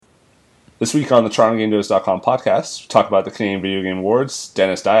This week on the TorontoGameDevs.com podcast, we talk about the Canadian Video Game Awards,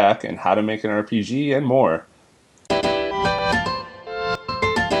 Dennis Dyack, and how to make an RPG, and more.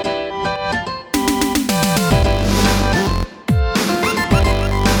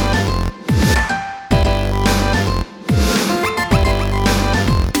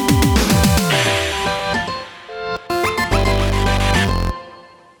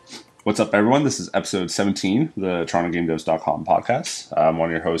 What's up, everyone? This is episode 17 of the TorontoGameDevs.com podcast. I'm one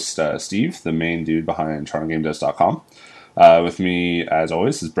of your hosts, Steve, the main dude behind TorontoGameDevs.com. With me, as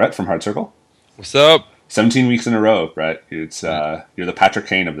always, is Brett from Hard Circle. What's up? 17 weeks in a row, Brett. It's you're the Patrick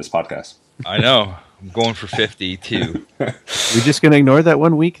Kane of this podcast. I know. I'm going for 50 too. We're just gonna ignore that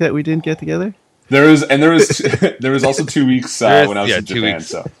 1 week that we didn't get together. There was also 2 weeks when I was in Japan.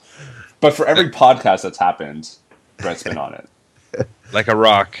 So, but for every podcast that's happened, Brett's been on it, like a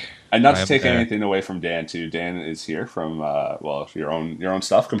rock. And not to take anything away from Dan, too. Dan is here from your own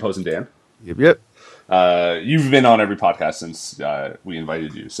stuff, Composing Dan. Yep. You've been on every podcast since we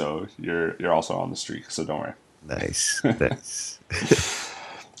invited you, so you're also on the streak. So don't worry. Nice.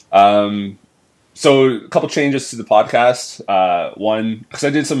 So a couple changes to the podcast. One, because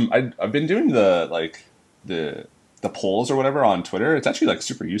I've been doing the polls or whatever on Twitter. It's actually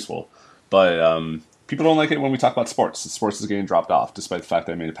super useful, but people don't like it when we talk about sports. Sports is getting dropped off, despite the fact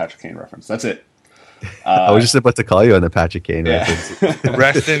that I made a Patrick Kane reference. That's it. I was just about to call you on the Patrick Kane reference.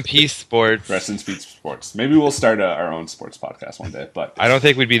 Rest in peace, sports. Rest in peace, sports. Maybe we'll start our own sports podcast one day, but I don't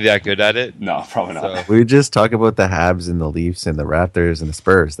think we'd be that good at it. No, probably not. We just talk about the Habs and the Leafs and the Raptors and the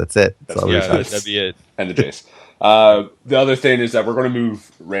Spurs. That's it. That'd be it. And the Jays. The other thing is that we're going to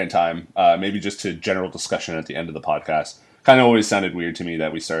move rant time, maybe just to general discussion at the end of the podcast. Kind of always sounded weird to me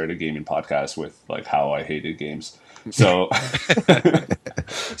that we started a gaming podcast with how I hated games. So,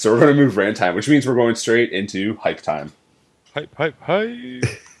 so we're going to move rant time, which means we're going straight into hype time. Hype.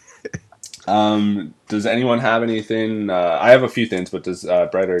 Does anyone have anything? I have a few things, but does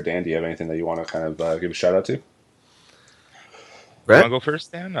Brett or Dan, do you have anything that you want to kind of give a shout out to? Brett? You want to go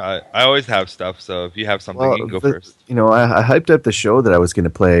first, Dan? I always have stuff, so if you have something, you can go first. I hyped up the show that I was going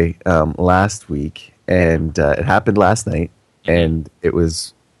to play last week, and it happened last night, and it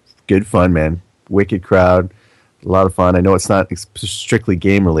was good fun, man. Wicked crowd, a lot of fun. I know it's not strictly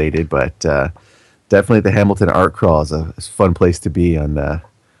game related, but definitely the Hamilton Art Crawl is a fun place to be on a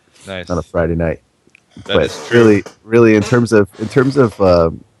Friday night. That is true. Really, in terms of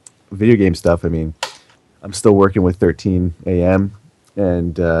video game stuff, I mean, I'm still working with 13 AM,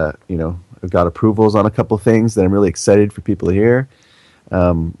 and I've got approvals on a couple of things that I'm really excited for people to hear.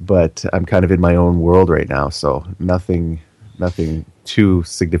 But I'm kind of in my own world right now, so nothing too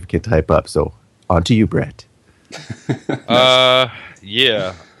significant to hype up. So on to you, Brett.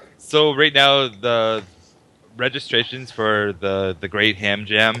 Yeah. So right now the registrations for the Great Ham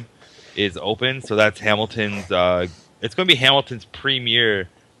Jam is open. So that's Hamilton's. It's going to be Hamilton's premier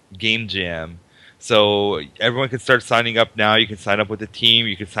game jam. So everyone can start signing up now. You can sign up with a team.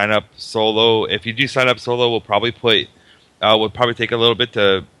 You can sign up solo. If you do sign up solo, we'll probably take a little bit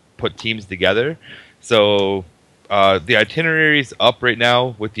to put teams together. So the itinerary's up right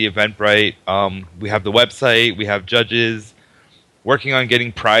now with the Eventbrite. We have the website. We have judges working on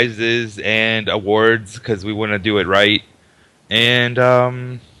getting prizes and awards because we want to do it right. And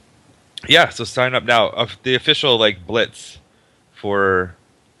so sign up now. The official blitz for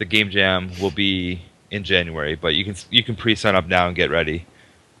the game jam will be in January, but you can pre-sign up now and get ready.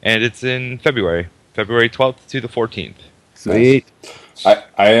 And it's in February 12th to the 14th. Sweet.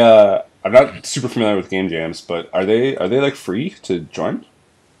 I'm not super familiar with game jams, but are they free to join?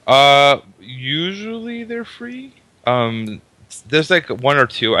 Usually they're free. There's one or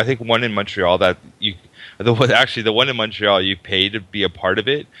two. I think one in Montreal that the one in Montreal you pay to be a part of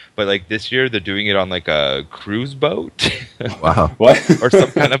it, but this year they're doing it on a cruise boat. Wow. What? Or some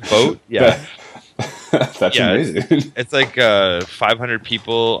kind of boat. Yeah. That's amazing. It's 500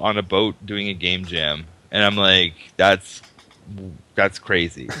 people on a boat doing a game jam, and I'm like, that's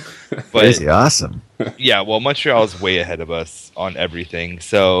crazy. But crazy awesome. Yeah, well, Montreal is way ahead of us on everything,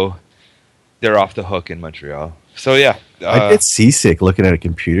 so they're off the hook in Montreal. So yeah, I get seasick looking at a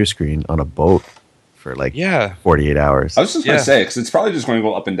computer screen on a boat for 48 hours. I was just going to say, because it's probably just going to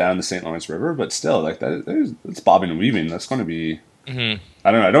go up and down the St. Lawrence River, but still, it's bobbing and weaving. That's going to be. Mm-hmm.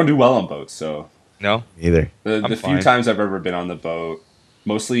 I don't know. I don't do well on boats, so no, either. The few times I've ever been on the boat,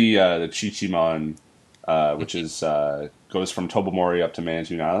 mostly the Chichimon, which is goes from Tobermory up to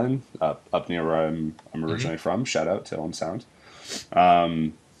Manitoulin Island, up near where I'm originally from. Shout out to Owen Sound.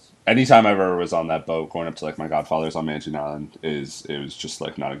 Anytime I ever was on that boat going up to my godfather's on Manitoulin Island, it was just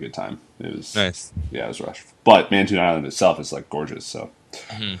not a good time. It was nice. Yeah, it was rough. But Manitoulin Island itself is gorgeous. So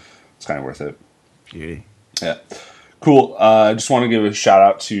it's kind of worth it. Beauty. Yeah. Cool. I just want to give a shout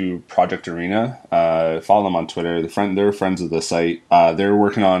out to Project Arena. Follow them on Twitter. They're friends of the site. They're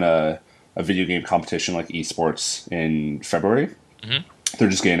working on a video game competition like esports in February. Mm-hmm. They're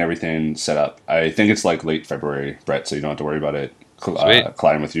just getting everything set up. I think it's like late February, Brett, so you don't have to worry about it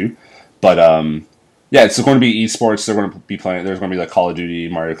colliding with you. But yeah, it's going to be esports. They're going to be playing. There's going to be like Call of Duty,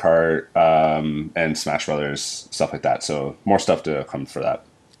 Mario Kart, and Smash Brothers, stuff like that. So more stuff to come for that.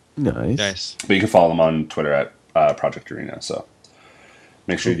 Nice. But you can follow them on Twitter at Project Arena. So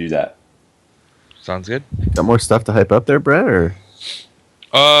make sure you do that. Sounds good. Got more stuff to hype up there, Brett? Or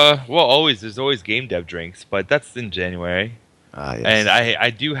Well, there's always game dev drinks, but that's in January. yes. And I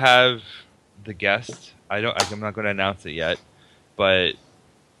do have the guest. I'm not going to announce it yet, but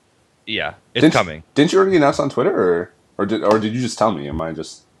yeah, it's coming. Didn't you already announce on Twitter, or did you just tell me? Am I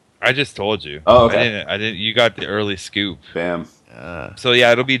just? I just told you. Oh, okay. I didn't. You got the early scoop. Bam. So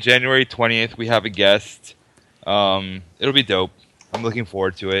yeah, it'll be January 20th. We have a guest. It'll be dope. I'm looking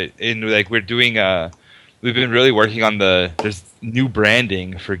forward to it. And like we're doing we've been really working on there's new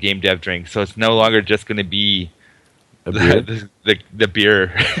branding for Game Dev Drink. So it's no longer just going to be the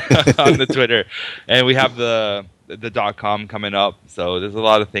beer on the Twitter. And we have the .com coming up. So there's a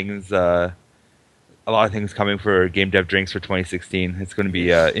lot of things coming for Game Dev Drinks for 2016. It's going to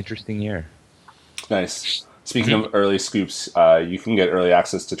be an interesting year. Nice. Speaking of early scoops, you can get early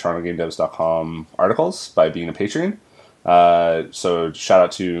access to TorontoGameDevs.com articles by being a Patreon. So shout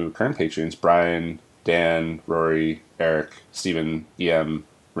out to current patrons, Brian, Dan, Rory, Eric, Stephen, EM,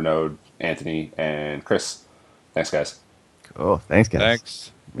 Renaud, Anthony, and Chris. Thanks, guys. Cool. Thanks, guys.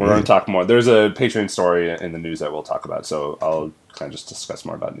 Thanks. We're going to talk more. There's a Patreon story in the news that we'll talk about, so I'll kind of just discuss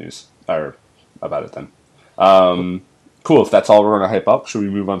more about about it then. Cool. If that's all we're going to hype up, should we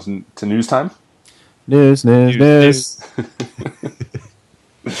move on to news time? News.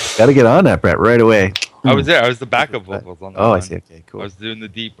 Gotta get on that, Brett, right away. I was there. I was the backup vocals on that Oh, one. I see. Okay, cool. I was doing the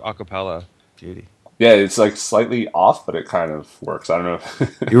deep acapella. Judy. Yeah, it's like slightly off, but it kind of works. I don't know.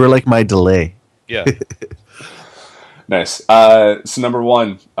 You were like my delay. Yeah. Nice. So number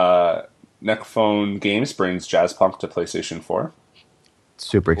one, Necphone Games brings Jazzpunk to PlayStation 4.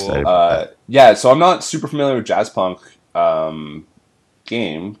 Super Cool. excited about that. Yeah, so I'm not super familiar with Jazzpunk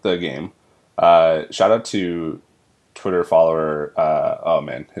the game. Shout out to Twitter follower. Oh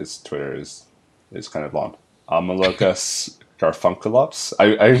man, his Twitter is kind of long. Amalukas Garfunkelops.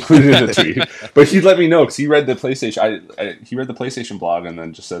 I included in the tweet, but he let me know because he read the PlayStation. He read the PlayStation blog and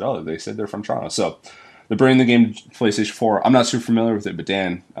then just said, "Oh, they said they're from Toronto." So they're bringing the game to PlayStation 4. I'm not super familiar with it, but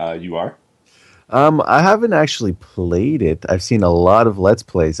Dan, you are. I haven't actually played it. I've seen a lot of Let's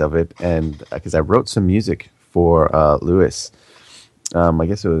Plays of it, and because I wrote some music for Lewis. I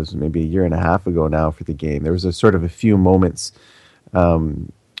guess it was maybe a year and a half ago now for the game. There was a few moments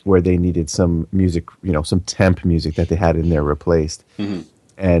where they needed some music, some temp music that they had in there replaced,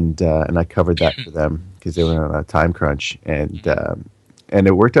 and I covered that for them because they were on a time crunch, and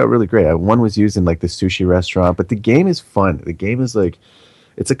it worked out really great. One was used in like the sushi restaurant, but the game is fun. The game is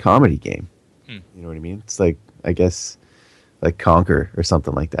it's a comedy game. You know what I mean? It's like, I guess, like Conquer or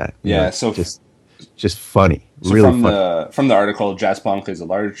something like that. Yeah. So just funny. So really funny. From the article, Jazzpunk is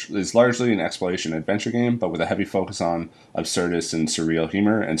largely an exploration adventure game, but with a heavy focus on absurdist and surreal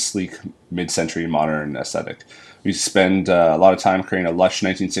humor and sleek mid-century modern aesthetic. We spend a lot of time creating a lush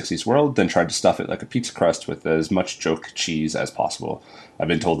 1960s world, then tried to stuff it like a pizza crust with as much joke cheese as possible. I've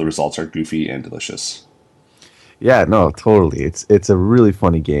been told the results are goofy and delicious. Yeah, no, totally. It's a really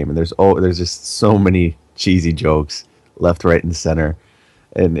funny game, and there's just so many cheesy jokes left, right, and center,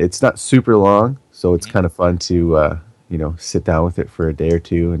 and it's not super long, so it's kind of fun to sit down with it for a day or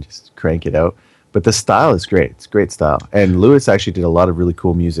two and just crank it out. But the style is great. It's great style, and Lewis actually did a lot of really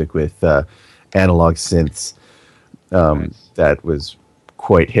cool music with analog synths. That was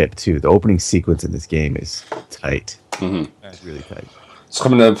quite hip too. The opening sequence in this game is tight. It's really tight. It's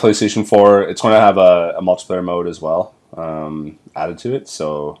coming to PlayStation 4. It's going to have a multiplayer mode as well added to it,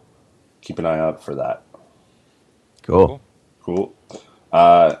 so keep an eye out for that. Cool.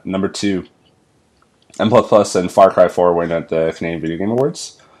 Number two, M++ and Far Cry 4 win at the Canadian Video Game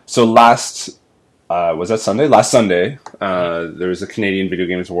Awards. So was that Sunday? Last Sunday, there was a Canadian Video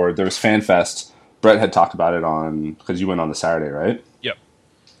Games Award. There was FanFest. Brett had talked about it because you went on the Saturday, right? Yep.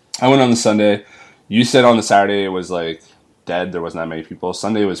 I went on the Sunday. You said on the Saturday it was like dead. There wasn't that many people.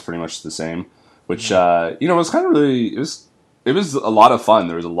 Sunday was pretty much the same, which was kind of really it was a lot of fun.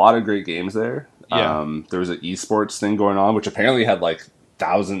 There was a lot of great games there. Yeah. There was an esports thing going on, which apparently had like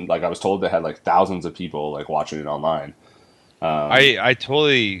thousands. Like I was told, they had like thousands of people like watching it online. I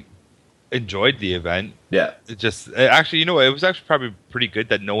totally enjoyed the event. Yeah. Actually, you know what? It was actually probably pretty good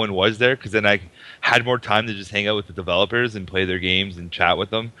that no one was there because then I had more time to just hang out with the developers and play their games and chat with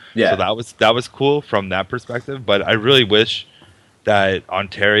them. Yeah. So that was cool from that perspective. But I really wish that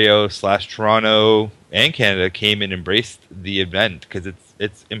Ontario/Toronto and Canada came and embraced the event because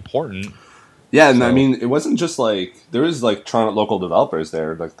it's important. Yeah, and So- I mean, it wasn't just like there was like Toronto local developers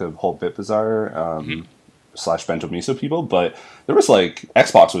there, like the whole BitBazaar / Bento Miso people, but there was like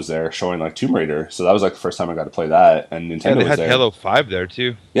Xbox was there showing like Tomb Raider, so that was like the first time I got to play that, and Yeah, Nintendo they was had there. Halo 5 there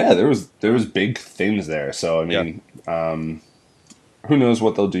too. Yeah, there was big things there, so I mean, who knows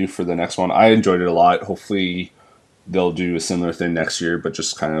what they'll do for the next one? I enjoyed it a lot. Hopefully, they'll do a similar thing next year, but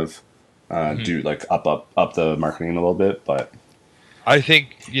just kind of do like up the marketing a little bit, but. I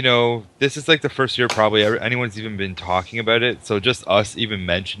think, this is like the first year probably anyone's even been talking about it. So just us even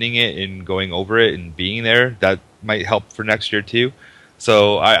mentioning it and going over it and being there, that might help for next year too.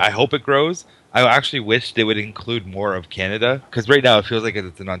 So I hope it grows. I actually wish they would include more of Canada because right now it feels like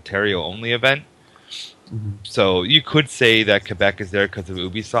it's an Ontario only event. So you could say that Quebec is there because of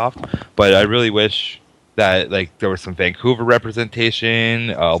Ubisoft, but I really wish that like there was some Vancouver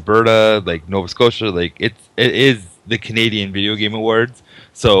representation, Alberta, like Nova Scotia, like it is the Canadian Video Game Awards.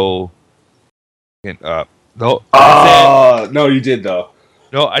 So, no, No, you did though.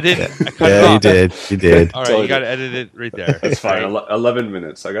 no, I didn't. I cut it Yeah, off. you did. All right, Totally you got to edit it right there. That's fine. Right? 11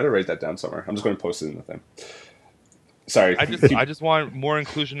 minutes. I got to write that down somewhere. I'm just going to post it in the thing. Sorry. I just want more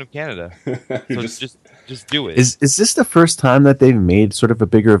inclusion of Canada. So just do it. Is this the first time that they've made sort of a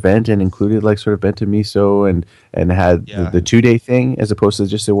bigger event and included like sort of Bento Miso and had Yeah. the 2-day thing as opposed to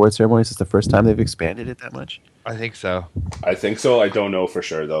just the award ceremony? Is this the first time they've expanded it that much? I think so I think so. I don't know for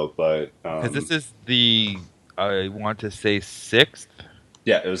sure though, but because this is the I want to say 6th.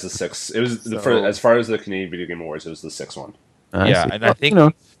 yeah, it was the 6th. It was So- as far as the Canadian Video Game Awards, it was the 6th one. Yeah, see. and I think-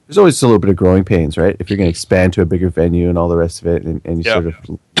 there's always a little bit of growing pains, right? If you're going to expand to a bigger venue and all the rest of it, and you Yeah. sort of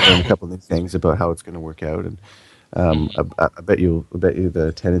learn a couple of new things about how it's going to work out, and I bet you the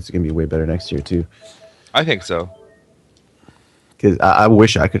attendance is going to be way better next year too. I think so. Because I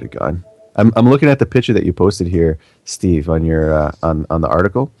wish I could have gone. I'm looking at the picture that you posted here, Steve, on your on the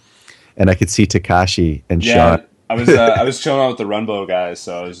article, and I could see Takashi and Yeah, Sean. I was chilling out with the Runbow guys,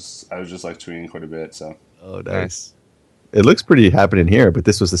 so I was just like tweeting quite a bit. So Oh, nice. It looks pretty happening here, but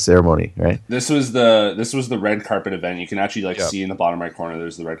this was the ceremony, right? this was the red carpet event. You can actually like Yep. see in the bottom right corner.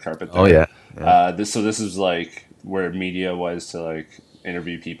 There's the red carpet. There. Oh yeah. This is like where media was to like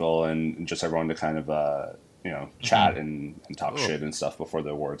interview people and just everyone to kind of chat and talk shit and stuff before the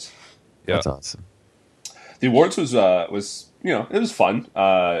awards. Yeah. That's awesome. The awards was it was fun.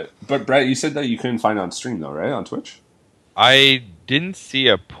 But Brett, you said that you couldn't find it on stream though, right? On Twitch. I didn't see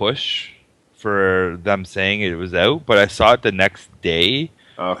a push for them saying it was out, but I saw it the next day.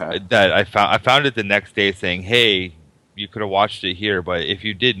 Okay. That I found it the next day saying, "Hey, you could have watched it here, but if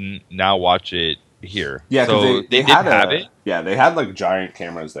you didn't, now watch it here." Yeah, so because they did have it. Yeah, they had like giant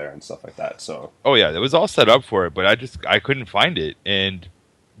cameras there and stuff like that. So Oh yeah, it was all set up for it, but I couldn't find it, and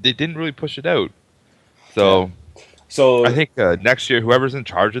they didn't really push it out. So I think next year, whoever's in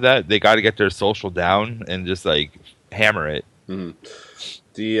charge of that, they got to get their social down and just like hammer it.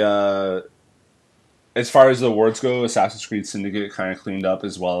 the as far as the awards go, Assassin's Creed Syndicate kind of cleaned up,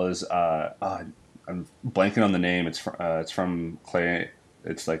 as well as I'm blanking on the name. It's from Clay.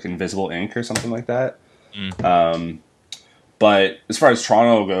 It's like Invisible Ink or something like that. But as far as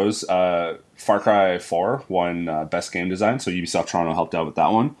Toronto goes, Far Cry 4 won Best Game Design, so Ubisoft Toronto helped out with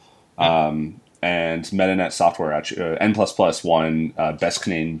that one. And MetaNet Software, N++ won Best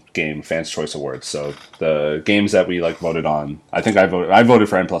Canadian Game Fans Choice Awards. So the games that we like voted on, I think I voted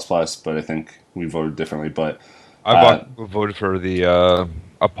for N++, but I think we voted differently. But I voted for the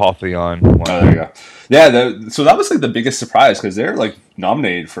Apotheon one. oh, there you go. Yeah, so that was like the biggest surprise because they're like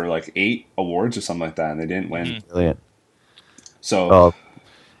nominated for like 8 awards or something like that, and they didn't win. Brilliant. So Oh,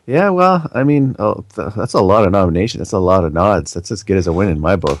 yeah. Well, I mean, that's a lot of nominations. That's a lot of nods. That's as good as a win in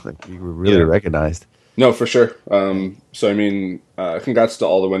my book. Like, you were really Yeah. recognized. no, for sure. So I mean, congrats to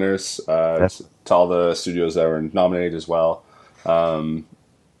all the winners, to all the studios that were nominated as well.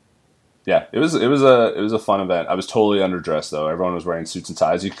 Yeah, it was a fun event. I was totally underdressed though. Everyone was wearing suits and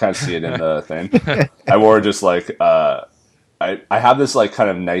ties. You can kind of see it in the thing. I wore just like I have this like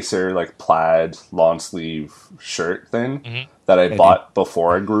kind of nicer like plaid long sleeve shirt thing that I bought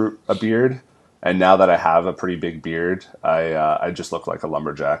before I grew a beard, and now that I have a pretty big beard, I just look like a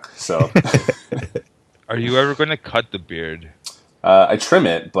lumberjack. So Are you ever going to cut the beard? I trim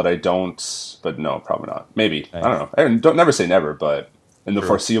it, but I don't. But no, probably not. Maybe I don't know. I don't never say never, but in the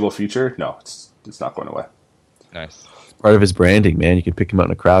foreseeable future, no, it's not going away. Nice. Part of his branding, man. You could pick him out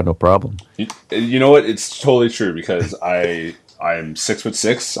in a crowd, no problem. You know what? It's totally true because I'm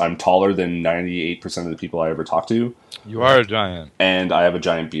 6'6". I'm taller than 98% of the people I ever talk to, You are a giant. and I have a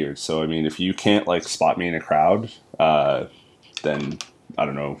giant beard. So I mean, if you can't like spot me in a crowd, then I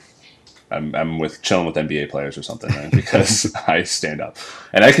don't know. I'm chilling with NBA players or something, right? Because I stand up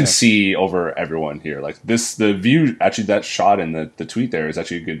and I can see over everyone here. Like the view, actually, that shot in the tweet there is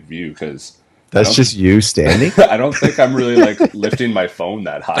actually a good view because That's just you standing? I don't think I'm really like lifting my phone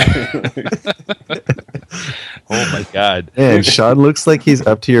that high. Oh my god. Man, Sean looks like he's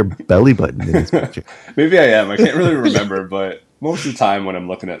up to your belly button in this picture. Maybe I am. I can't really remember, but most of the time when I'm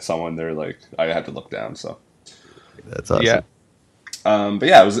looking at someone, they're like, I have to look down. So, That's awesome. Yeah. but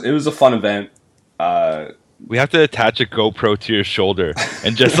yeah, it was a fun event. We have to attach a GoPro to your shoulder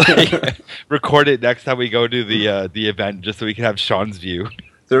and just like record it next time we go to the event, just so we can have Sean's view.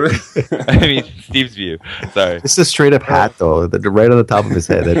 I mean Steve's view. Sorry. This is a straight up hat, though, right on the top of his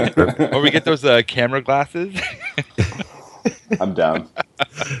head. That'd be perfect. Or we get those camera glasses. I'm down.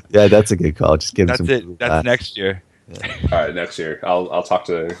 Yeah, that's a good call. Just give him That's some. it. That's next year. All right, next year I'll talk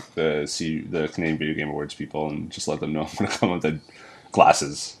to the Canadian Video Game Awards people and just let them know I'm gonna come with the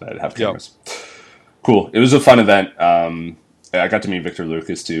glasses that have cameras. Cool. It was a fun event. I got to meet Victor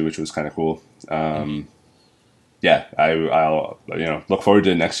Lucas too, which was kind of cool. Yeah, I'll look forward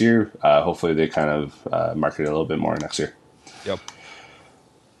to next year. Hopefully they kind of market it a little bit more next year. Yep.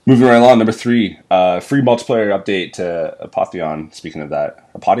 Moving right along, number 3, free multiplayer update to Apotheon. Speaking of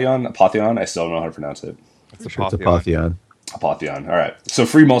that, Apotheon. I still don't know how to pronounce it. It's It's Apotheon. Apotheon. All right. So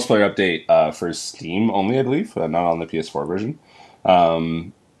free multiplayer update for Steam only, I believe, not on the PS4 version.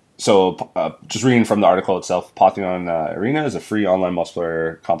 Just reading from the article itself, Apotheon Arena is a free online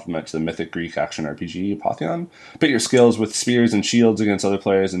multiplayer complement to the mythic Greek action RPG Apotheon. Pit your skills with spears and shields against other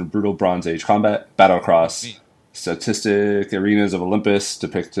players in brutal Bronze Age combat. Battle across statistic arenas of Olympus.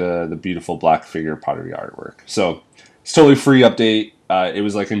 Depict the beautiful black figure pottery artwork. So it's totally free update. It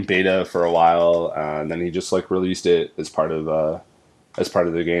was like in beta for a while, and then he just like released it as part of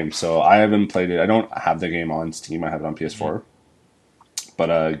the game. So I haven't played it. I don't have the game on Steam. I have it on PS4.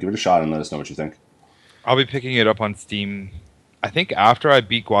 But give it a shot and let us know what you think. I'll be picking it up on Steam. I think after I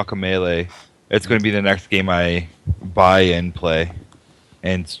beat Guacamelee, it's going to be the next game I buy and play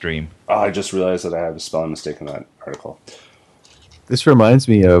and stream. Oh, I just realized that I have a spelling mistake in that article. This reminds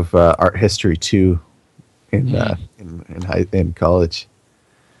me of Art History 2 in college.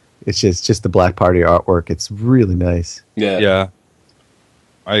 It's just the Black Party artwork. It's really nice. Yeah.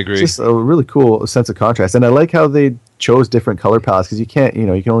 I agree. It's just a really cool sense of contrast, and I like how they chose different color palettes because you can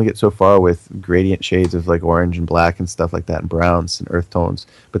only get so far with gradient shades of like orange and black and stuff like that, and browns and earth tones.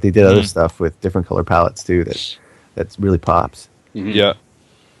 But they did other stuff with different color palettes too. That really pops. Mm-hmm. Yeah.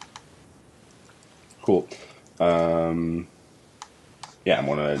 Cool. I'll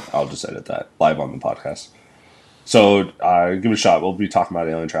just edit that live on the podcast. So give it a shot. We'll be talking about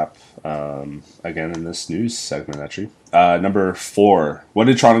Alien Trap again in this news segment, actually. Number 4. What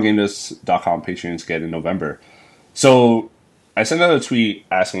did TorontoGameDev.com Patreons get in November? So I sent out a tweet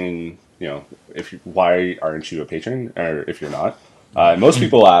asking, why aren't you a patron, or if you're not. Most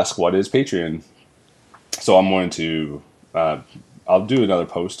people ask, what is Patreon? So I'm going to, I'll do another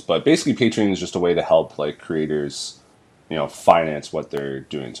post, but basically Patreon is just a way to help like creators, finance what they're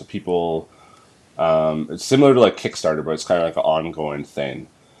doing. So people, it's similar to like Kickstarter, but it's kind of like an ongoing thing.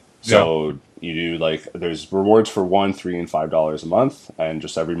 So you do like, there's rewards for $1, $3, and $5 a month, and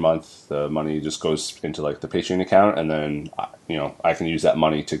just every month the money just goes into like the Patreon account, and then I can use that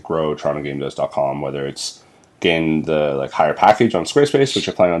money to grow TorontoGameDev.com, whether it's getting the like higher package on Squarespace, which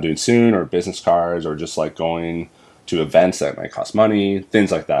I plan on doing soon, or business cards, or just like going to events that might cost money,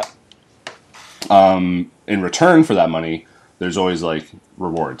 things like that. In return for that money, there's always like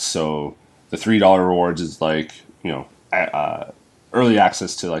rewards. So the $3 rewards is like early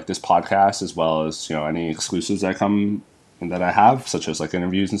access to like this podcast, as well as any exclusives that I have, such as like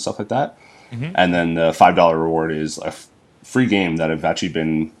interviews and stuff like that. Mm-hmm. And then the $5 reward is a free game that I've actually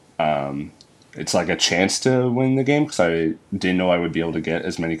been it's like a chance to win the game, because I didn't know I would be able to get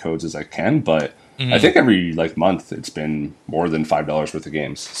as many codes as I can, but I think every like month it's been more than $5 worth of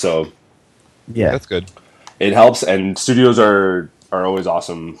games. So yeah, that's good. It helps, and studios are always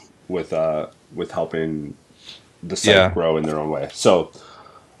awesome with helping the site grow in their own way. So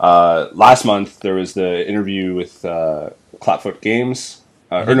last month there was the interview with Clapfoot Games,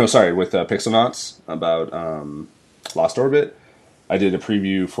 with Pixelnauts about Lost Orbit. I did a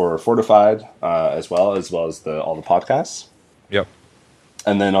preview for Fortified as well as all the podcasts. Yep.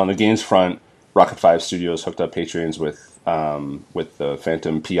 And then on the games front, Rocket 5 Studios hooked up Patreons with the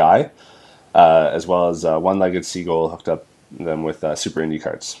Phantom PI. as well as One-Legged Seagull hooked up them with Super Indie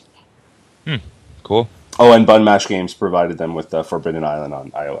cards. Cool. Oh, and Bun Mash Games provided them with Forbidden Island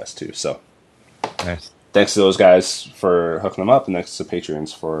on iOS too. So Nice. thanks to those guys for hooking them up, and thanks to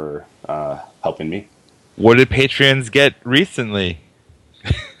Patreons for helping me. What did Patreons get recently?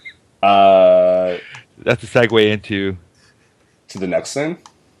 To That's a segue into. the next thing.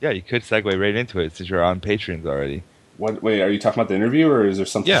 Yeah, you could segue right into it since you're on Patreons already. What? Wait, are you talking about the interview, or is there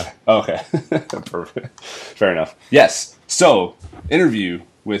something? Yeah. Oh, okay. Perfect. Fair enough. Yes. So, interview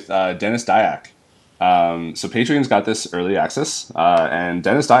with Dennis Dyack. So Patreon's got this early access, and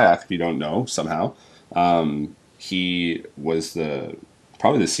Dennis Dyack, if you don't know somehow, he was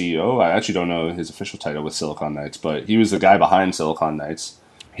probably the CEO. I actually don't know his official title with Silicon Knights, but he was the guy behind Silicon Knights.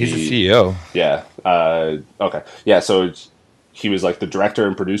 He's the CEO. Yeah. Okay. Yeah. So he was like the director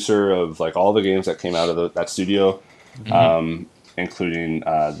and producer of like all the games that came out of that studio, including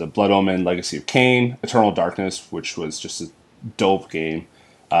the Blood Omen, Legacy of Kain, Eternal Darkness, which was just a dope game.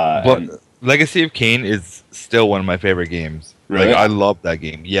 Legacy of Kain is still one of my favorite games. Really? Like, I love that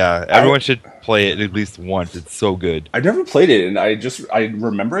game. Yeah, everyone should play it at least once. It's so good. I never played it, and I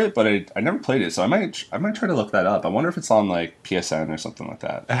remember it, but I never played it. So I might try to look that up. I wonder if it's on like PSN or something like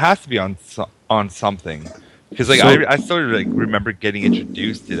that. It has to be on something because like I sort of like remember getting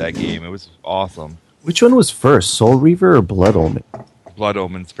introduced to that game. It was awesome. Which one was first, Soul Reaver or Blood Omen? Blood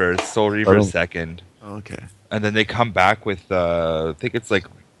Omens first, Soul Reaver Omen. second, Okay. and then they come back with I think it's like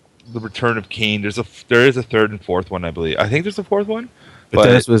the Return of Kain. There is a third and fourth one, I believe. I think there's a fourth one, But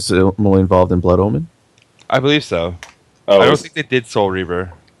Dennis was more involved in Blood Omen? I believe so. Oh, I don't think they did Soul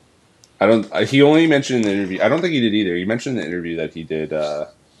Reaver. I don't. He only mentioned in the interview. I don't think he did either. He mentioned in the interview that he did.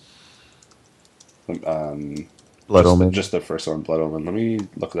 Blood Omen. Just the first one, Blood Omen. Let me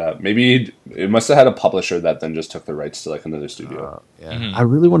look that. Maybe it must have had a publisher that then just took the rights to like another studio. Yeah. Mhm. I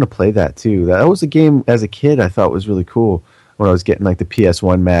really want to play that too. That was a game as a kid I thought was really cool when I was getting like the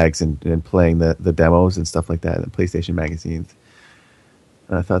PS1 mags and playing the demos and stuff like that, the PlayStation magazines.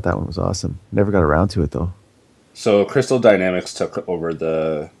 And I thought that one was awesome. Never got around to it though. So Crystal Dynamics took over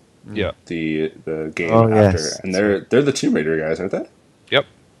the Yeah. the game Oh, after, yes. and they're the Tomb Raider guys, aren't they? Yep.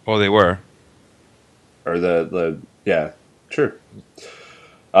 Oh, they were. Or the yeah, sure.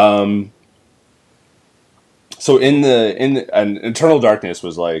 So in and Eternal Darkness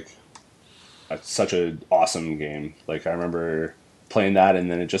was like such an awesome game. Like I remember playing that, and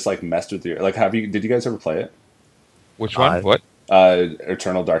then it just like messed with your like. Did you guys ever play it? Which one? What?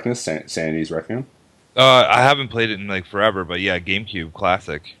 Eternal Darkness, Sanity's Requiem. I haven't played it in like forever, but yeah, GameCube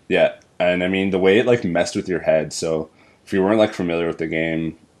classic. Yeah, and I mean the way it like messed with your head. So if you weren't like familiar with the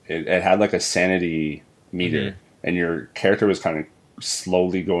game, it had like a sanity meter, and your character was kind of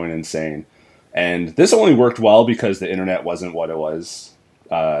slowly going insane. And this only worked well because the internet wasn't what it was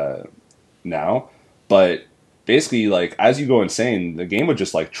now. But basically, like as you go insane, the game would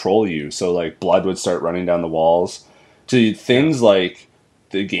just like troll you. So like blood would start running down the walls. To things like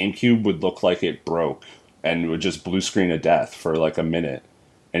the GameCube would look like it broke and would just blue screen of death for like a minute,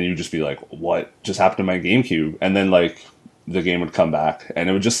 and you'd just be like, "What just happened to my GameCube?" And then like the game would come back, and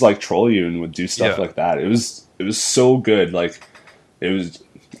it would just like troll you and would do stuff like that. It was so good. Like it was.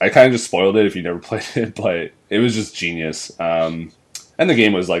 I kind of just spoiled it if you never played it, but it was just genius. And the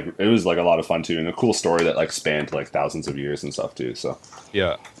game was like a lot of fun too, and a cool story that like spanned like thousands of years and stuff too. So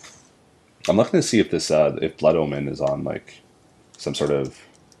Yeah. I'm looking to see if this if Blood Omen is on like some sort of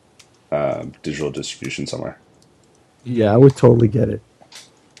digital distribution somewhere. Yeah, I would totally get it.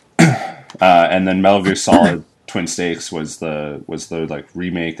 And then Metal Gear Solid Twin Snakes was the like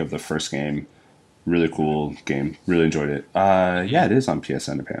remake of the first game. Really cool game. Really enjoyed it. Yeah, it is on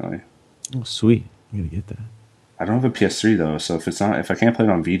PSN apparently. Oh, sweet. I'm going to get that. I don't have a PS3 though, so if I can't play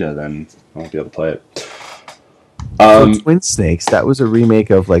it on Vita, then I won't be able to play it. So Twin Snakes, that was a remake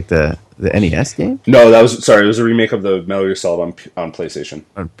of like the NES game? No, it was a remake of the Metal Gear Solid on PlayStation.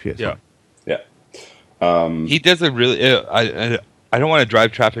 On PS1. Yeah. Yeah. He does a really. I don't want to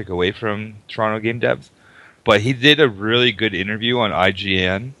drive traffic away from Toronto game devs, but he did a really good interview on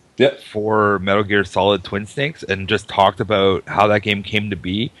IGN Yep. for Metal Gear Solid Twin Snakes and just talked about how that game came to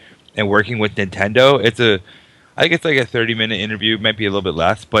be and working with Nintendo. I think it's like a 30-minute interview, might be a little bit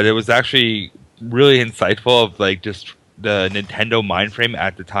less, but it was actually really insightful of like just the Nintendo mind frame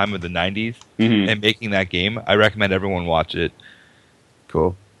at the time of the 90s and making that game. I recommend everyone watch it.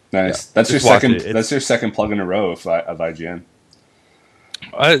 Cool. Nice. Yeah. That's your Just watch second. it. That's your second plug in a row of IGN.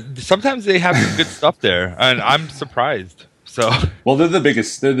 Sometimes they have some good stuff there, and I'm surprised. So Well, they're the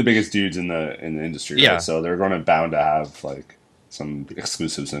biggest. They're the biggest dudes in the industry. Yeah. Right? So they're going to bound to have like some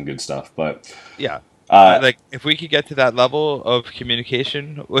exclusives and good stuff. But yeah, Like, if we could get to that level of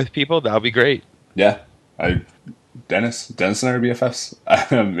communication with people, that would be great. Yeah, Dennis and I are BFFs.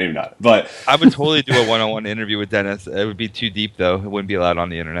 Maybe not, but I would totally do a one-on-one interview with Dennis. It would be too deep, though. It wouldn't be allowed on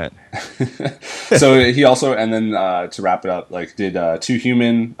the internet. So he also, and then to wrap it up, like did Two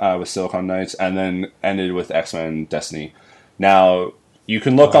Human with Silicon Knights, and then ended with X-Men Destiny. Now you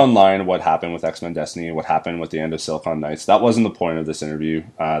can look online what happened with X-Men Destiny, what happened with the end of Silicon Knights. That wasn't the point of this interview.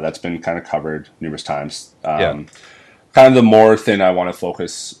 That's been kind of covered numerous times. Kind of the more thing I want to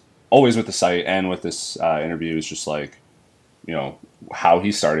focus always with the site and with this interview is just like, you know, how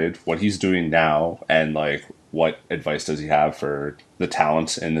he started, what he's doing now, and like what advice does he have for the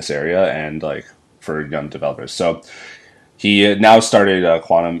talents in this area and like for young developers. So he now started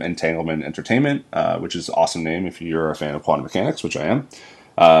Quantum Entanglement Entertainment, which is an awesome name if you're a fan of quantum mechanics, which I am,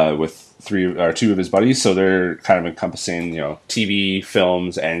 with two of his buddies. So they're kind of encompassing, you know, TV,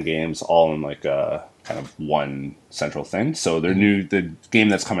 films, and games all in like kind of one central thing. So the game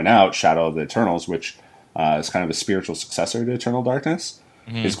that's coming out, Shadow of the Eternals, which is kind of a spiritual successor to Eternal Darkness,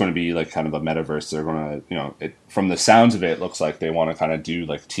 is going to be like kind of a metaverse. They're going to, you know, from the sounds of it, looks like they want to kind of do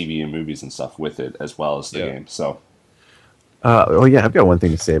like TV and movies and stuff with it as well as the game. So, I've got one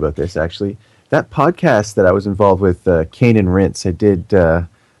thing to say about this actually. That podcast that I was involved with, Kane and Rince, I did an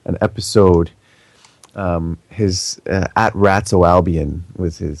episode. His at Ratso Albion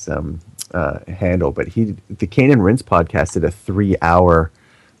was his handle, but the Kane and Rince podcast did a 3-hour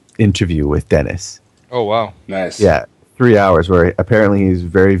interview with Dennis. Oh wow, nice. Yeah, 3 hours where apparently he's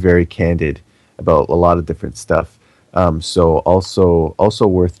very, very candid about a lot of different stuff. So also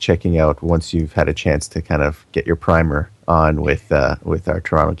worth checking out once you've had a chance to kind of get your primer on with our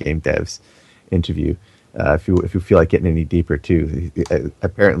Toronto Game Devs interview. If you feel like getting any deeper too,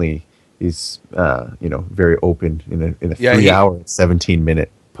 apparently he's very open in a 3-hour, 17-minute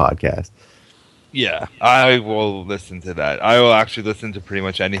podcast. Yeah, I will listen to that. I will actually listen to pretty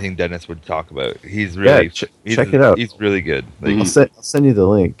much anything Dennis would talk about. He's really check it out. He's really good. Like, I'll send you the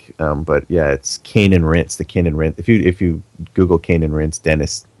link. But yeah, it's Kane and Rince. The Kane and Rince. If you Google Kane and Rince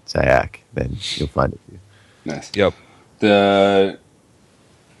Dennis Sayak, then you'll find it. Nice. Yep. I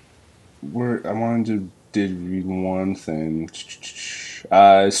wanted to read one thing.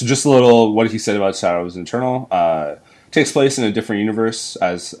 So just a little what he said about Shadows Eternal. Takes place in a different universe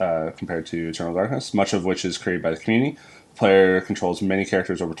as compared to Eternal Darkness, much of which is created by the community. The player controls many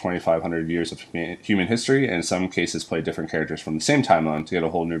characters over 2,500 years of human history, and in some cases play different characters from the same timeline to get a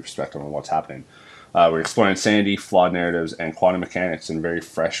whole new perspective on what's happening. We're exploring sanity, flawed narratives, and quantum mechanics in very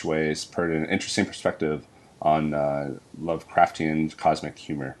fresh ways, per an interesting perspective on Lovecraftian cosmic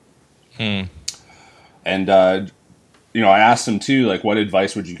humor. And I asked him too, like, what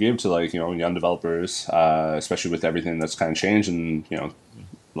advice would you give to, like, young developers, especially with everything that's kind of changed in,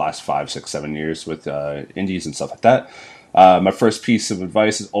 last 5, 6, 7 years with indies and stuff like that. My first piece of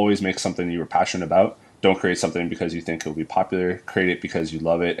advice is always make something you were passionate about. Don't create something because you think it will be popular. Create it because you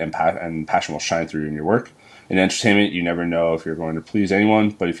love it, and passion will shine through in your work. In entertainment, you never know if you're going to please anyone,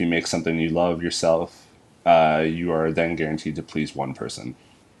 but if you make something you love yourself, you are then guaranteed to please one person.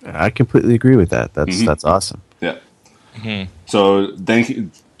 I completely agree with that. That's awesome. Yeah. So thank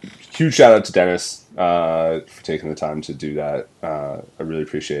you. Huge shout out to Dennis for taking the time to do that. I really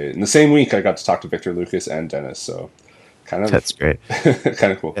appreciate it. In the same week, I got to talk to Victor Lucas and Dennis. So that's great.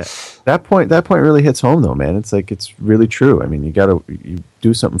 Kind of cool. Yeah. That point really hits home, though, man. It's like, it's really true. I mean, you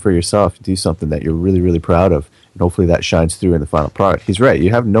do something for yourself, do something that you're really, really proud of, and hopefully that shines through in the final product. He's right.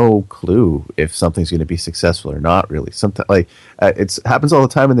 You have no clue if something's going to be successful or not, really. Sometimes, it happens all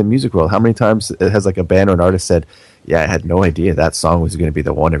the time in the music world. How many times has like a band or an artist said, "Yeah, I had no idea that song was going to be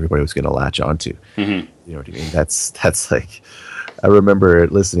the one everybody was going to latch onto." You know what I mean? That's like, I remember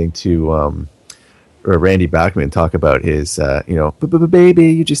listening to Randy Bachman talk about his,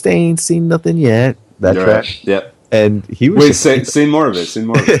 "Baby, you just ain't seen nothing yet." That track. Right. Yep. And he was say more of it. Say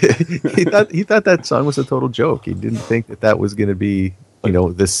more of it. he thought that song was a total joke. He didn't think that was going to be,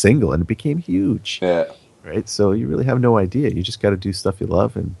 this single, and it became huge. Yeah. Right. So you really have no idea. You just got to do stuff you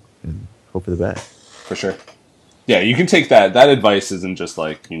love and hope for the best. For sure. Yeah, you can take that. That advice isn't just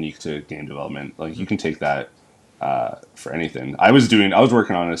like unique to game development. Like, you can take that for anything. I was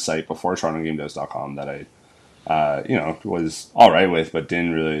working on a site before TorontoGameDevs.com that I was all right with, but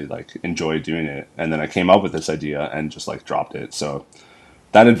didn't really like enjoy doing it. And then I came up with this idea and just like dropped it. So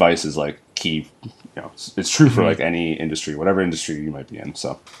that advice is like key. It's true for like any industry, whatever industry you might be in.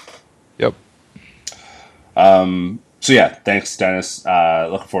 So, yep. So yeah, thanks, Dennis.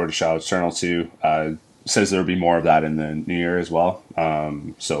 Looking forward to Shadow Eternal 2. Says there'll be more of that in the new year as well.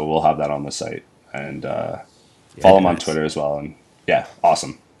 So we'll have that on the site, and follow him on Twitter as well. And yeah,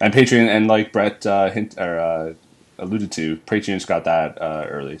 awesome. And Patreon, and like Brett alluded to, Patreon's got that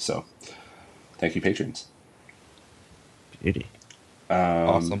early. So thank you, patrons. Beauty.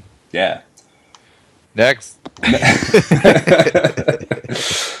 Awesome. Yeah. Next.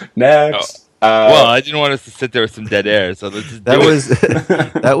 Next. Well, I didn't want us to sit there with some dead air, so let's just That do was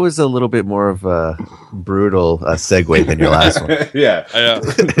that was a little bit more of a brutal segue than your last one. Yeah. I know.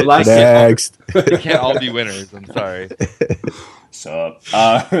 The last Next, They can't all be winners. I'm sorry. So,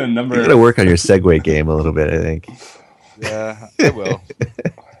 you number gotta work on your segue game a little bit. I think. Yeah, I will.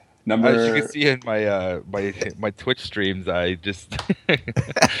 number. As you can see in my my Twitch streams, I just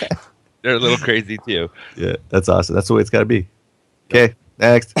they're a little crazy too. Yeah, that's awesome. That's the way it's got to be. Okay,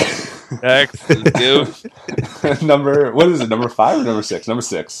 next. Next, let's do. Number, what is it? Number 5 or number 6? Number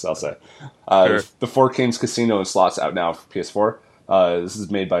 6, I'll say. Sure. The Four Kings Casino and Slots out now for PS4. This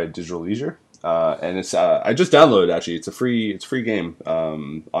is made by Digital Leisure, and it's I just downloaded it, actually. It's a free game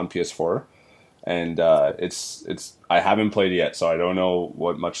on PS4, and it's I haven't played it yet, so I don't know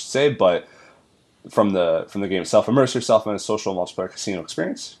what much to say, but from the game itself, immerse yourself in a social multiplayer casino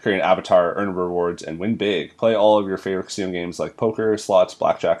experience, create an avatar, earn rewards, and win big. Play all of your favorite casino games like poker, slots,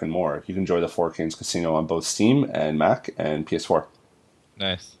 blackjack, and more. You can enjoy the Four Kings Casino on both Steam and Mac and PS4.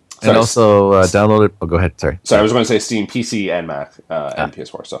 Nice. And also download it. Oh, go ahead. Sorry. Sorry, I was going to say Steam, PC, and Mac, and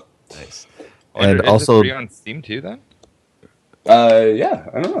PS4. So, Nice. And And also- free on Steam too. Then. yeah,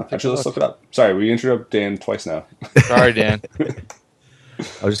 I don't know. Actually, let's look it up. Sorry, we interrupt Dan twice now. Sorry, Dan.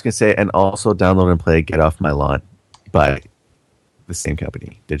 I was just gonna say, and also download and play "Get Off My Lawn" by the same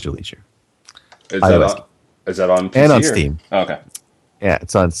company, Digital Leisure, iOS. Is that on PC And on or- Steam. Oh, okay. Yeah,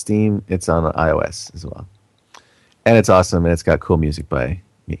 it's on Steam. It's on iOS as well, and it's awesome. And it's got cool music by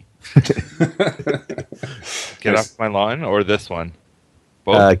me. Get off my lawn or this one.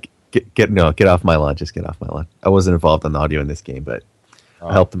 Both. Get off my lawn. Just get off my lawn. I wasn't involved on the audio in this game, but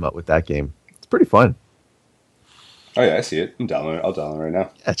I helped them out with that game. It's pretty fun. Oh yeah, I see it. I'll download it right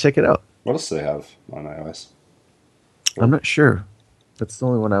now. Yeah, check it out. What else do they have on iOS? I'm not sure. That's the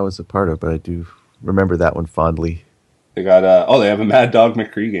only one I was a part of, but I do remember that one fondly. They got they have a Mad Dog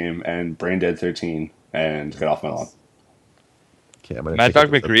McCree game and Brain Dead 13 and Get Off My Lawn. Okay, I'm gonna Mad check Dog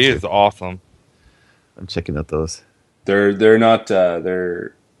out those McCree too. is awesome. I'm checking out those. They're not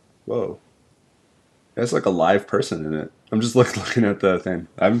they're whoa. There's like a live person in it. I'm just looking at the thing.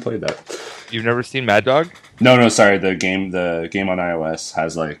 I haven't played that. You've never seen Mad Dog? No, sorry. The game on iOS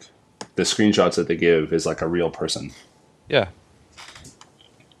has like the screenshots that they give is like a real person. Yeah.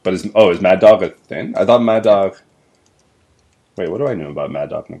 But is Mad Dog a thing? I thought Mad Dog. Wait, what do I know about Mad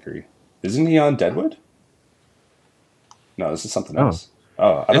Dog McCree? Isn't he on Deadwood? No, this is something Oh. else.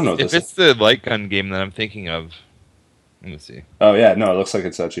 Oh, I don't know what If this it's the light gun game that I'm thinking of, let me see. Oh yeah, no, it looks like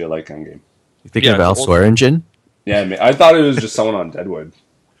it's actually a light gun game. You thinking Yeah, of Al it's old- Swearingen? Yeah, I thought it was just someone on Deadwood.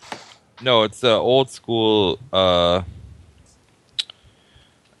 No, it's the old school.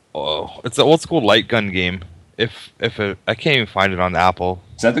 It's an old school light gun game. I can't even find it on Apple.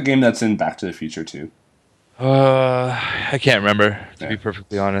 Is that the game that's in Back to the Future too? I can't remember to be Yeah.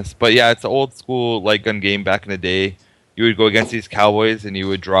 perfectly honest. But yeah, it's an old school light gun game back in the day. You would go against these cowboys and you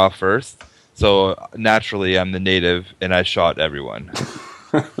would draw first. So naturally, I'm the native and I shot everyone.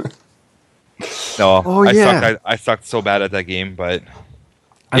 No, Oh, I yeah. sucked. I sucked so bad at that game, but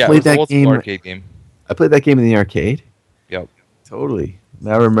I yeah, played it was an that old school game. arcade game. I played that game in the arcade. Yep. Totally.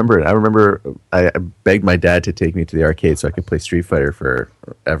 I remember it. I remember I begged my dad to take me to the arcade so I could play Street Fighter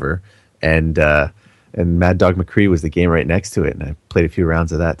forever. And Mad Dog McCree was the game right next to it, and I played a few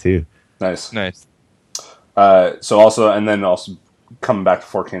rounds of that too. Nice. So also coming back to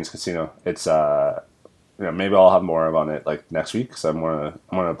Four Kings Casino, it's maybe I'll have more on it like next week because I'm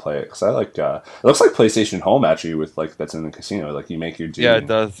gonna play it because I like it looks like PlayStation Home actually with like that's in the casino, like you make your dude Yeah, it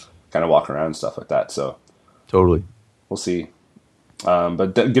does. kind of walk around and stuff like that. So Totally. we'll see.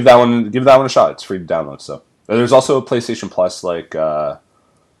 But give that one a shot. It's free to download. So there's also a PlayStation Plus like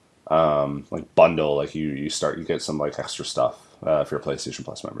bundle, like you get some like extra stuff if you're a PlayStation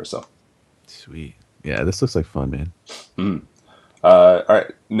Plus member. So Sweet. Yeah, this looks like fun, man. all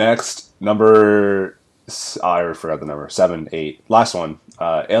right, next number. I forgot the number 7, 8. Last one.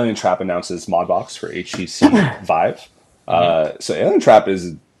 Alien Trap announces Modbox for HTC Vive. So Alien Trap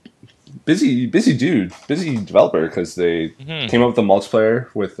is busy dude, busy developer because they came up with the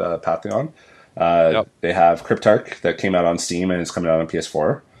multiplayer with Pantheon. They have Cryptarch that came out on Steam and is coming out on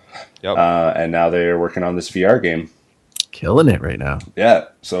PS4. Yep. And now they're working on this VR game. Killing it right now. Yeah,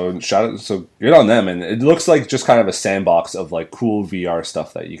 so good on them, and it looks like just kind of a sandbox of like cool VR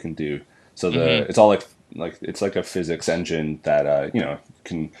stuff that you can do. So it's all like it's like a physics engine that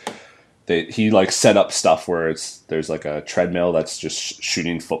can he like set up stuff where there's like a treadmill that's just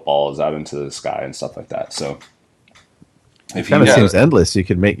shooting footballs out into the sky and stuff like that. So It kind of seems endless. You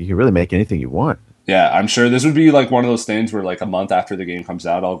could really make anything you want. Yeah, I'm sure this would be like one of those things where like a month after the game comes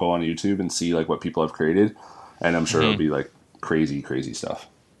out, I'll go on YouTube and see like what people have created, and I'm sure it'll be like crazy stuff.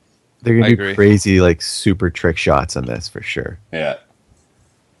 They're gonna do crazy like super trick shots on this for sure. Yeah.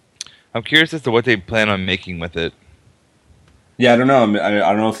 I'm curious as to what they plan on making with it. Yeah, I don't know. I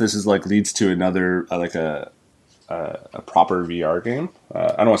don't know if this is like leads to another like a proper VR game.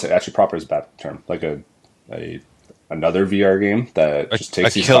 I don't want to say actually proper is a bad term. Like another VR game that just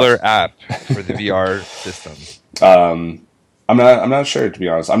takes a killer app for the VR system. I'm not sure, to be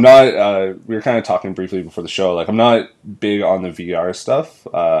honest. I'm not. We were kind of talking briefly before the show. Like, I'm not big on the VR stuff.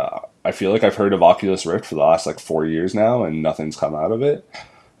 I feel like I've heard of Oculus Rift for the last like 4 years now, and nothing's come out of it.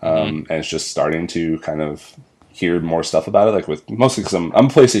 And it's just starting to kind of hear more stuff about it. Like mostly because I'm a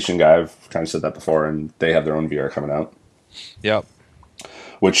PlayStation guy. I've kind of said that before, and they have their own VR coming out. Yep.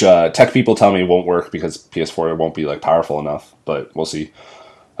 Which tech people tell me won't work because PS4 won't be like powerful enough, but we'll see.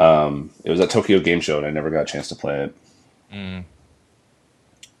 It was at Tokyo Game Show, and I never got a chance to play it.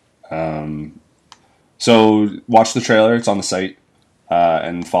 So watch the trailer. It's on the site,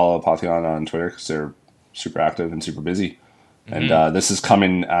 and follow Apotheon on Twitter because they're super active and super busy. And this is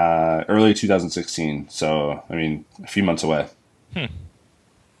coming early 2016. So, I mean, a few months away.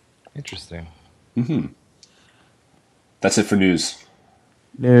 Interesting. That's it for news.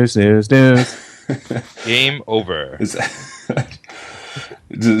 News. Game over. Is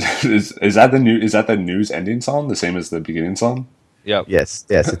that the news ending song? The same as the beginning song? Yep. Yes.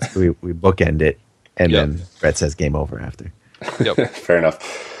 We bookend it, and then Brett says game over after. Yep. Fair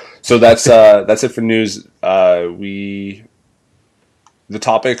enough. So that's it for news. The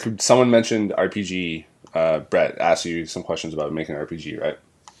topic, someone mentioned RPG. Brett asked you some questions about making an RPG, right?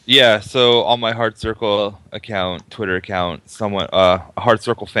 Yeah, so on my Heart Circle account, Twitter account, a Heart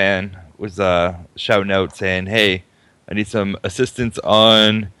Circle fan was shouting out saying, hey, I need some assistance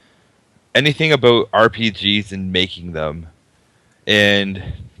on anything about RPGs and making them. And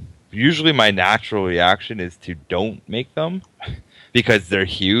usually my natural reaction is to don't make them because they're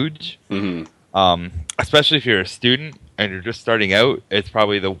huge. Especially if you're a student and you're just starting out, it's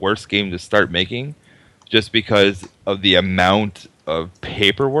probably the worst game to start making just because of the amount of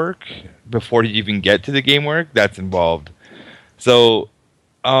paperwork before you even get to the game work that's involved. So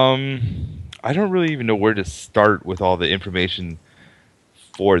I don't really even know where to start with all the information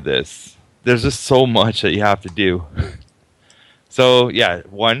for this. There's just so much that you have to do. So yeah,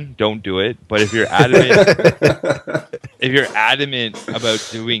 one, don't do it. But if you're adamant about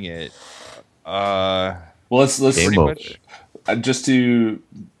doing it, well, let's pretty much just to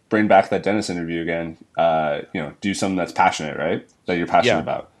bring back that Dennis interview again. Do something that's passionate, right? That you're passionate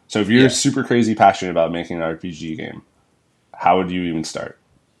about. So if you're super crazy passionate about making an RPG game, how would you even start?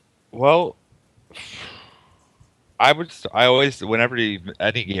 Well, I always, whenever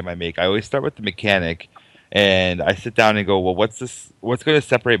any game I make, I always start with the mechanic, and I sit down and go, well, what's going to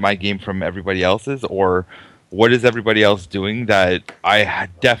separate my game from everybody else's, or what is everybody else doing that I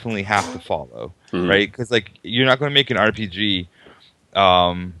definitely have to follow, right? Because like you're not going to make an RPG.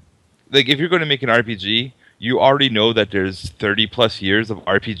 Like if you're going to make an RPG, you already know that there's 30 plus years of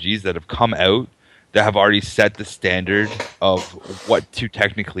RPGs that have come out that have already set the standard of what to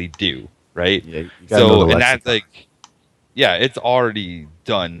technically do, right? Yeah, so and that's like, yeah, it's already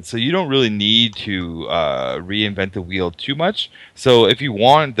done. So you don't really need to reinvent the wheel too much. So if you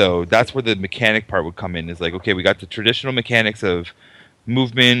want, though, that's where the mechanic part would come in. Is like, okay, we got the traditional mechanics of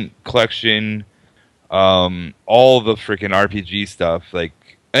movement, collection, all the freaking RPG stuff. Like,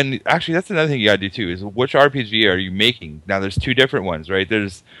 and actually, that's another thing you gotta do too. Is which RPG are you making? Now, there's two different ones, right?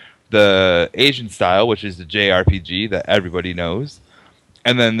 There's the Asian style, which is the JRPG that everybody knows.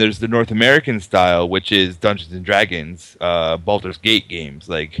 And then there's the North American style, which is Dungeons and Dragons, Baldur's Gate games.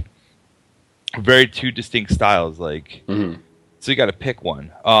 Like, very two distinct styles. Like, so you got to pick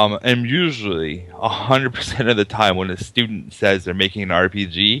one. And usually, 100% of the time, when a student says they're making an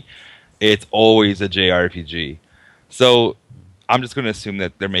RPG, it's always a JRPG. So I'm just going to assume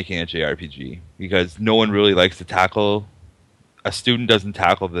that they're making a JRPG because no one really likes to tackle. A student doesn't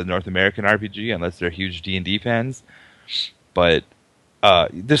tackle the North American RPG unless they're huge D&D fans. But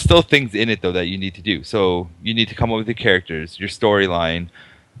there's still things in it, though, that you need to do. So you need to come up with the characters, your storyline,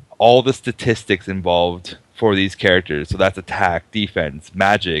 all the statistics involved for these characters. So that's attack, defense,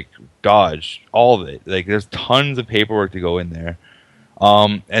 magic, dodge, all of it. Like, there's tons of paperwork to go in there.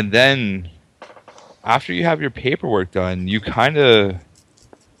 And then after you have your paperwork done, you kind of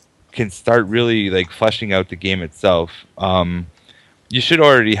can start really, like, fleshing out the game itself. you should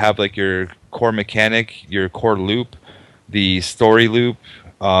already have like your core mechanic, your core loop, the story loop,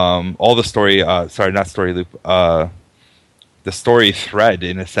 all the story. Sorry, not story loop. The story thread,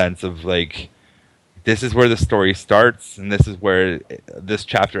 in a sense of like, this is where the story starts, and this is where this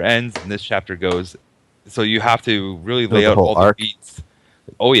chapter ends, and this chapter goes. So you have to really lay out all the beats.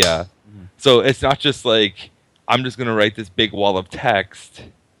 Oh yeah. So it's not just like, I'm just gonna write this big wall of text.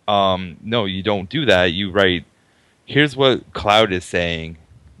 No, you don't do that. You write, here's what Cloud is saying.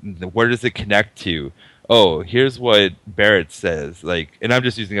 Where does it connect to? Oh, here's what Barrett says. Like, and I'm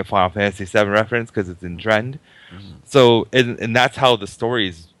just using a Final Fantasy VII reference because it's in trend. Mm-hmm. So, and that's how the story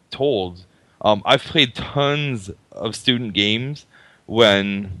is told. I've played tons of student games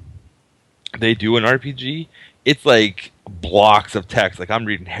when they do an RPG. It's like blocks of text. Like, I'm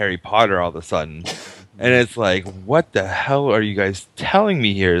reading Harry Potter all of a sudden. And it's like, what the hell are you guys telling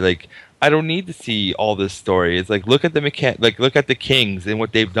me here? Like, I don't need to see all this story. It's like, look at the look at the Kings and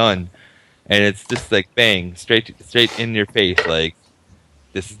what they've done. And it's just like, bang, straight in your face. Like,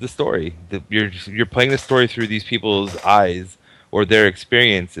 this is the story. You're playing the story through these people's eyes or their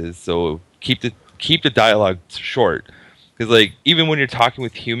experiences. So keep the dialogue short. Because like, even when you're talking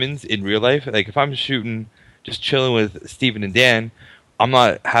with humans in real life, like if I'm just chilling with Steven and Dan, I'm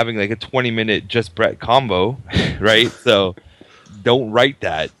not having like a 20-minute just Brett combo, right? So don't write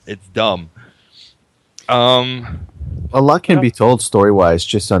that. It's dumb. A lot can be told story-wise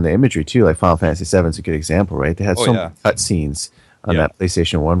just on the imagery too. Like Final Fantasy VII is a good example, right? They had many cutscenes on that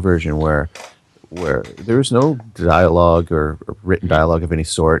PlayStation 1 version where there was no dialogue or written dialogue of any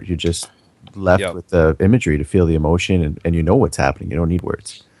sort. You just left with the imagery to feel the emotion, and you know what's happening. You don't need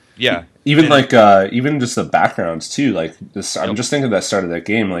words. Yeah. Even even just the backgrounds too. Like this, I'm just thinking of that start of that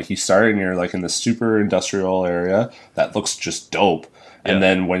game. Like you start and you're like in the super industrial area that looks just dope, and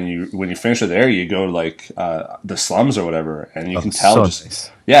then when you finish it there, you go to like the slums or whatever, and you can tell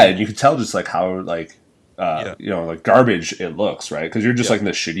and you can tell just like how like like garbage it looks, right? Because you're just like in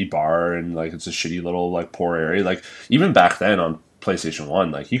this shitty bar and like it's a shitty little like poor area. Like even back then on PlayStation 1,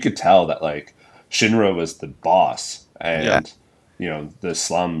 like you could tell that like Shinra was the boss and. The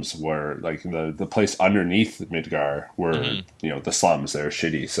slums were like the place underneath Midgar were, the slums. They're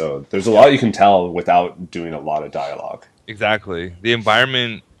shitty. So there's a lot you can tell without doing a lot of dialogue. Exactly. The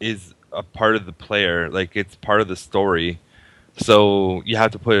environment is a part of the player. Like it's part of the story. So you have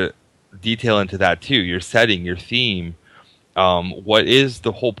to put detail into that too. Your setting, your theme. What is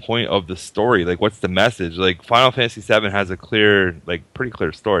the whole point of the story? Like what's the message? Like Final Fantasy VII has a pretty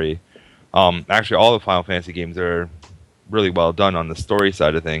clear story. Actually all the Final Fantasy games are really well done on the story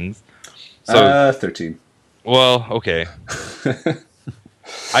side of things. So 13. Well, okay.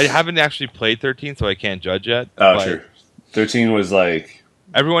 I haven't actually played 13, so I can't judge yet. Oh, sure. 13 was like...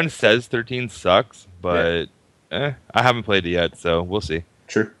 Everyone says 13 sucks, but I haven't played it yet, so we'll see.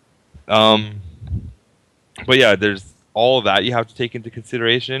 Sure. But yeah, there's all of that you have to take into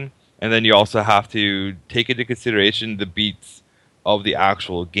consideration, and then you also have to take into consideration the beats of the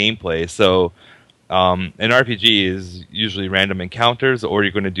actual gameplay. So... an RPG is usually random encounters, or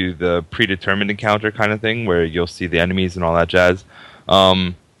you're going to do the predetermined encounter kind of thing where you'll see the enemies and all that jazz.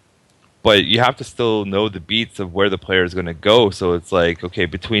 But you have to still know the beats of where the player is going to go. So it's like, okay,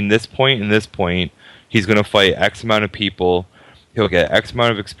 between this point and this point, he's going to fight X amount of people. He'll get X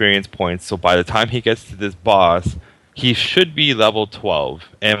amount of experience points. So by the time he gets to this boss, he should be level 12.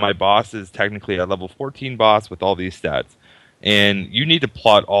 And my boss is technically a level 14 boss with all these stats. And you need to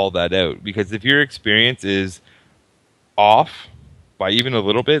plot all that out, because if your experience is off by even a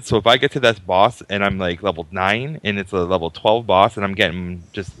little bit, so if I get to this boss and I'm like level 9 and it's a level 12 boss and I'm getting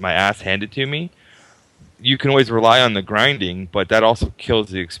just my ass handed to me, you can always rely on the grinding, but that also kills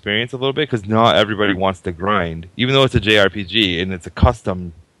the experience a little bit because not everybody wants to grind. Even though it's a JRPG and it's a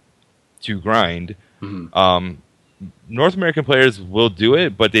custom to grind, North American players will do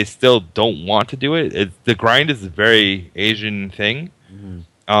it, but they still don't want to do it. The grind is a very Asian thing,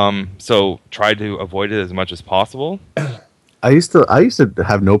 so try to avoid it as much as possible. I used to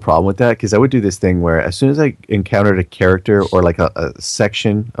have no problem with that because I would do this thing where as soon as I encountered a character or like a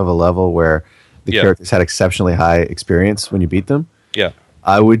section of a level where the characters had exceptionally high experience when you beat them,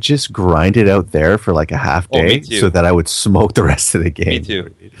 I would just grind it out there for like a half day so that I would smoke the rest of the game. Me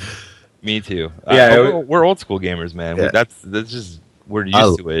too. Me too. Yeah, we're old school gamers, man. Yeah. That's just we're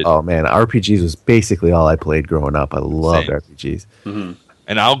used to it. Oh man, RPGs was basically all I played growing up. I loved RPGs. Mm-hmm.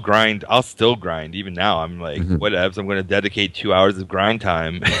 And I'll grind. I'll still grind even now. I'm like, whatevs. I'm going to dedicate 2 hours of grind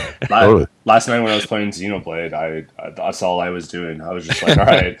time. Last night when I was playing Xenoblade, that's all I was doing. I was just like, all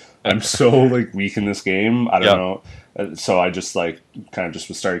right, I'm so like weak in this game. I don't know. So I just like kind of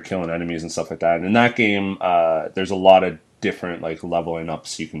just started killing enemies and stuff like that. And in that game, there's a lot of different like leveling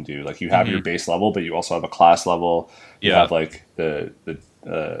ups you can do. Like you have your base level, but you also have a class level. You Yeah. have like the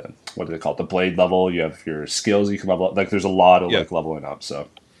what do they call it? The blade level. You have your skills you can level up. Like there's a lot of Yeah. like leveling up. So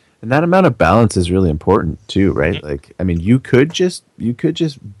And that amount of balance is really important too, right? Like, I mean, you could just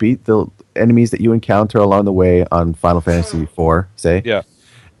beat the enemies that you encounter along the way on Final Fantasy IV, say, Yeah.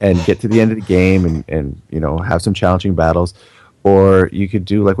 and get to the end of the game and you know have some challenging battles, or you could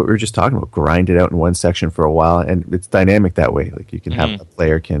do like what we were just talking about, grind it out in one section for a while, and it's dynamic that way. Like you can have a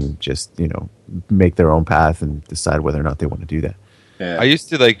player can just make their own path and decide whether or not they want to do that. yeah. I used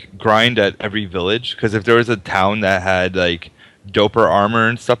to like grind at every village because if there was a town that had like doper armor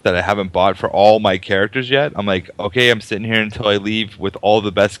and stuff that I haven't bought for all my characters yet, I'm like, okay, I'm sitting here until I leave with all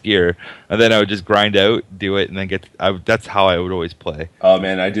the best gear, and then I would just grind out, do it, and then that's how I would always play. Oh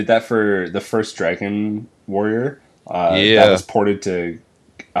man, I did that for the first Dragon Warrior. Yeah. That was ported to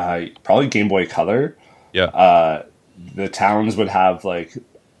probably Game Boy Color. Yeah. The towns would have like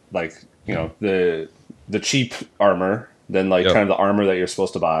the cheap armor, then like Yep. kind of the armor that you're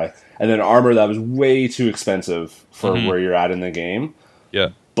supposed to buy, and then armor that was way too expensive for where you're at in the game. Yeah.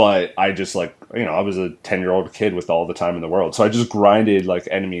 But I just like I was a 10-year-old kid with all the time in the world, so I just grinded like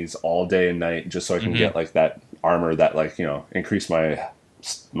enemies all day and night just so I can get like that armor that like increased my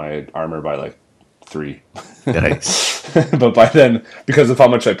armor by like 3. Nice. But by then, because of how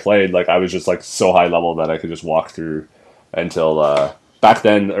much I played, like I was just like so high level that I could just walk through until back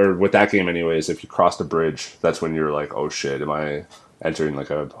then, or with that game anyways, if you crossed a bridge, that's when you're like, oh shit, am I entering like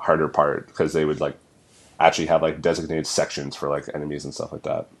a harder part? Because they would like actually have like designated sections for like enemies and stuff like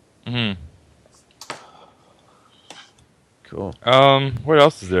that. Cool. What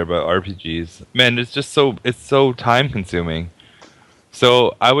else is there about RPGs? Man, it's so time consuming.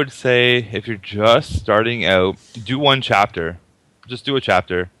 So I would say if you're just starting out, do one chapter. Just do a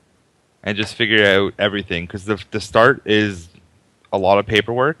chapter and just figure out everything, because the start is a lot of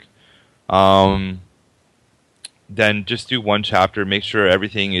paperwork. Then just do one chapter, make sure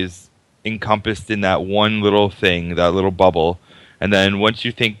everything is encompassed in that one little thing, that little bubble. And then once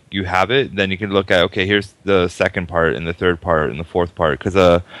you think you have it, then you can look at, okay, here's the second part and the third part and the fourth part. Because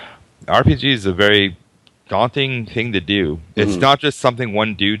RPG is a very daunting thing to do. It's not just something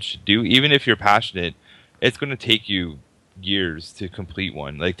one dude should do. Even if you're passionate, it's going to take you years to complete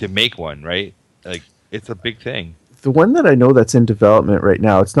one, like to make one, right? Like it's a big thing. The one that I know that's in development right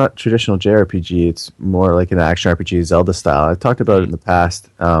now, it's not traditional JRPG. It's more like an action RPG, Zelda style. I've talked about it in the past.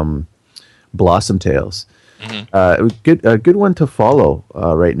 Blossom Tales. It was a good one to follow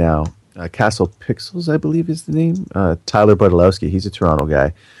right now. Castle Pixels, I believe, is the name. Tyler Budalowski, he's a Toronto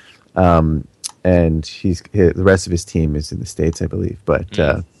guy, and the rest of his team is in the States, I believe. But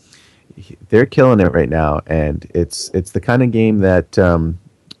they're killing it right now, and it's the kind of game that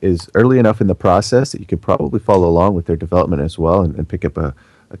is early enough in the process that you could probably follow along with their development as well, and pick up a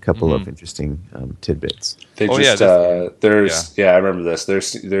couple of interesting tidbits. They Oh, just yeah, I remember this. They're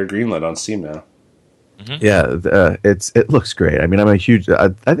greenlit on Steam now. Yeah, it looks great. I mean, I'm a huge. I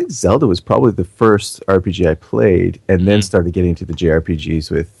think Zelda was probably the first RPG I played, and then started getting into the JRPGs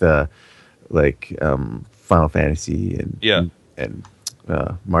with Final Fantasy and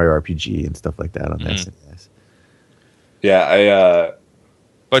Mario RPG and stuff like that on SNES. Yeah,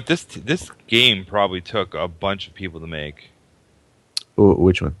 But this game probably took a bunch of people to make.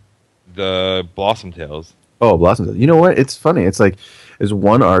 Which one? The Blossom Tales. Oh, Blossom. You know what? It's funny. It's like there's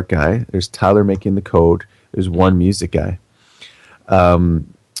one art guy. There's Tyler making the code. There's one music guy.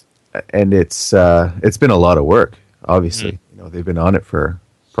 And it's been a lot of work. Obviously, they've been on it for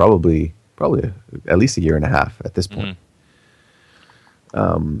probably at least a year and a half at this point.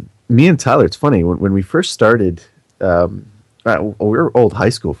 Me and Tyler, it's funny when we first started. We were old high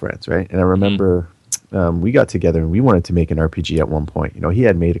school friends, right? And I remember we got together and we wanted to make an RPG at one point. He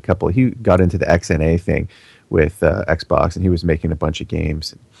had made a couple. He got into the XNA thing with Xbox, and he was making a bunch of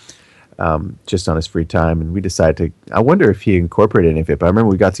games just on his free time. And we decided to. I wonder if he incorporated any of it. But I remember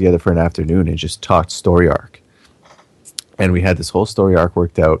we got together for an afternoon and just talked story arc, and we had this whole story arc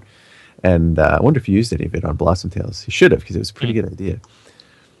worked out. And I wonder if he used any of it on Blossom Tales. He should have, because it was a pretty good idea.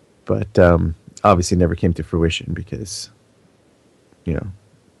 But obviously, never came to fruition because.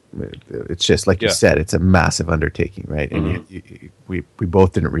 It's just like you said, it's a massive undertaking, right? And we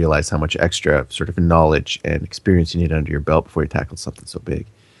both didn't realize how much extra sort of knowledge and experience you need under your belt before you tackle something so big.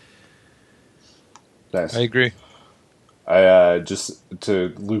 nice. I agree. I just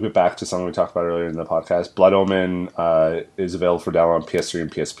to loop it back to something we talked about earlier in the podcast. Blood Omen is available for download on PS3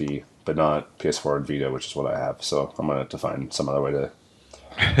 and PSP, but not PS4 and Vita, which is what I have. So I'm gonna have to find some other way to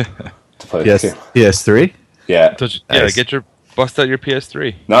play. Yes, PS3. Yeah. So, yeah, Nice. bust out your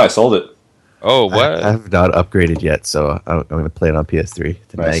PS3. No, I sold it. Oh, I what? have not upgraded yet, so I'm going to play it on PS3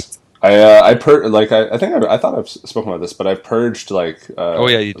 tonight. Nice. I think I thought I've spoken about this, but I've purged like Oh,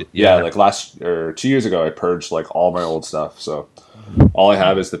 yeah, you did. yeah, Yeah. like last or 2 years ago I purged like all my old stuff. So all I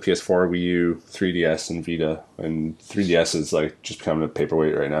have is the PS4, Wii U, 3DS, and Vita, and 3DS is like just becoming a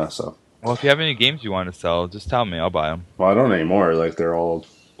paperweight right now. So Well, if you have any games you want to sell, just tell me. I'll buy them. well, I don't anymore. Like they're all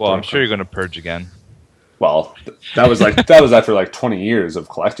Well, I'm sure you're going to purge again. well. That was after like 20 years of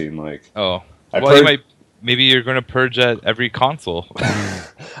collecting. Like Oh. I Well, you purged- might. Maybe you're going to purge at every console.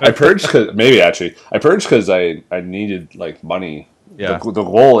 I purged because I needed like money. Yeah. The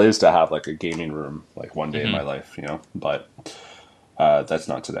goal is to have like a gaming room like one day in Mhm. my life, but that's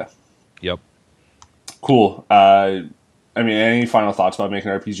not today. Yep. Cool. I mean, any final thoughts about making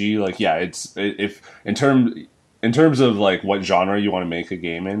an RPG? Like, yeah, if in terms of like what genre you want to make a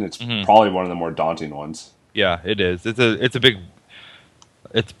game in, it's Mhm. probably one of the more daunting ones. Yeah, it is. It's a big.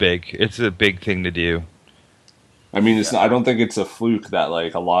 It's big. It's a big thing to do. I mean, I don't think it's a fluke that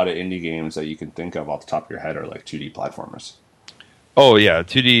like a lot of indie games that you can think of off the top of your head are like 2D platformers. Oh yeah,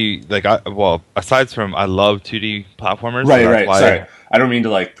 2D. Like, aside from I love 2D platformers. Right, so that's right. why- Sorry, I don't mean to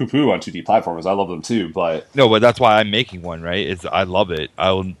like poo-poo on 2D platformers. I love them too, but No, but that's why I'm making one. Right? Is I love it.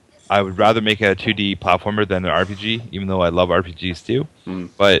 I would rather make a 2D platformer than an RPG, even though I love RPGs too. Mm.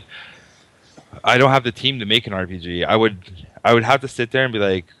 But I don't have the team to make an RPG. I would have to sit there and be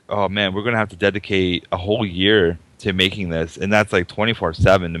like, oh man, we're gonna have to dedicate a whole year to making this, and that's like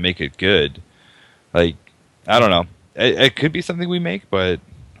 24/7 to make it good. Like, I don't know. It could be something we make, but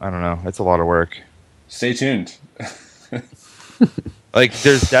I don't know. It's a lot of work. stay tuned. Like,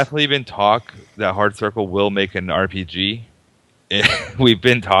 there's definitely been talk that Hard Circle will make an RPG. We've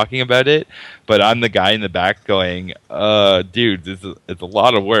been talking about it, but I'm the guy in the back going, dude, it's a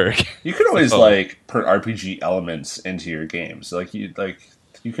lot of work. You can always So- like put RPG elements into your games. Like you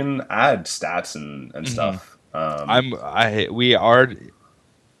can add stats and stuff. We are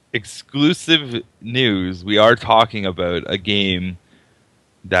exclusive news. We are talking about a game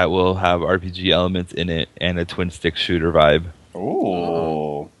that will have RPG elements in it and a twin stick shooter vibe.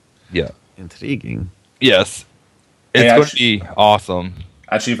 Oh, Yeah. Intriguing. Yes. Hey, It's going to be awesome.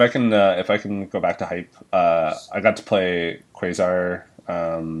 actually, if I can go back to hype, I got to play Quasar.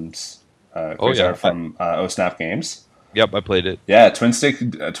 Quasar yeah. from OSnap Games. Yep, I played it. Yeah, twin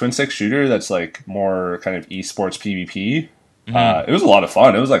stick shooter that's like more kind of esports PvP. It was a lot of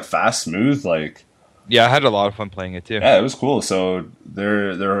fun. It was like fast, smooth, like Yeah, I had a lot of fun playing it too. yeah, it was cool. So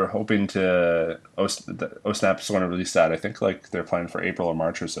they're hoping to OSnap's going to release that. I think like they're planning for April or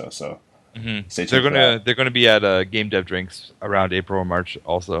March or so. So stay tuned. They're gonna be at Game Dev Drinks around April or March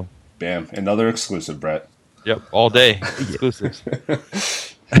also. Bam, another exclusive, Brett. Yep, all day exclusives.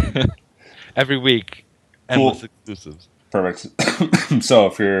 Every week, endless Cool. exclusives. Perfect. So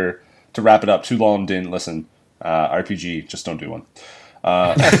if you're to wrap it up, too long didn't listen. RPG, just don't do one.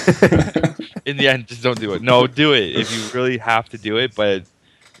 In the end, just don't do it. No, do it if you really have to do it. But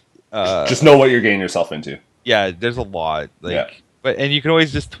Just know what you're getting yourself into. yeah, there's a lot. Like, Yeah. and you can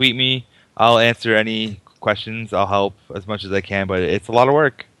always just tweet me. I'll answer any questions. I'll help as much as I can. But it's a lot of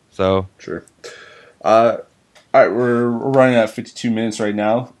work. So Sure. All right, we're running at 52 minutes right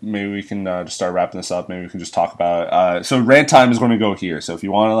now. Maybe we can just start wrapping this up. Maybe we can just talk about it. So rant time is going to go here. So if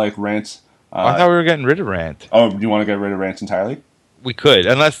you want to like rant, I thought we were getting rid of rant. oh, you want to get rid of rant entirely? We could,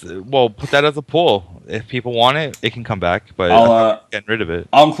 unless put that as a poll. If people want it, it can come back. But I'll, I'm not getting rid of it.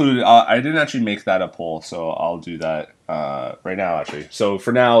 I'll include it. I didn't actually make that a poll, so I'll do that right now. Actually, so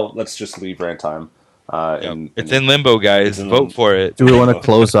for now, let's just leave rant time. It's in limbo, guys. It's in Vote limbo. for it. Do we want to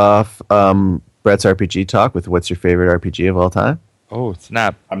close off Brett's RPG talk with what's your favorite RPG of all time? Oh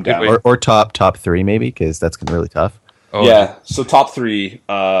snap! I'm Good down. way- Or top three maybe, because that's really tough. Oh, Yeah. So top three.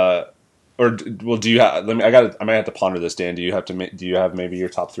 Do you have? I might have to ponder this, Dan. Do you have maybe your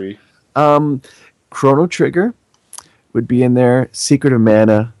top three? Chrono Trigger would be in there. Secret of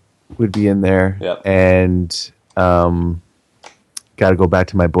Mana would be in there. Yep. And got to go back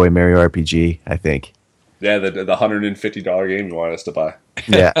to my boy Mario RPG, I think. Yeah, the $150 game you want us to buy.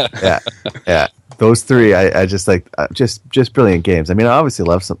 Yeah. Those three, I just like just brilliant games. I mean, I obviously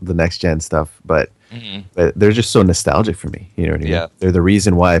love the next gen stuff, but they're just so nostalgic for me. You know what I mean? Yeah. They're the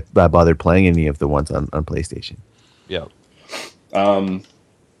reason why I bothered playing any of the ones on PlayStation. yeah.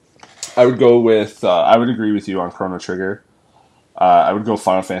 I would go with. I would agree with you on Chrono Trigger. I would go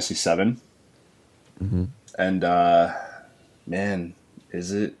Final Fantasy VII. And man,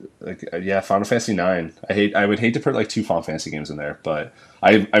 is it like Final Fantasy IX? I would hate to put like two Final Fantasy games in there, but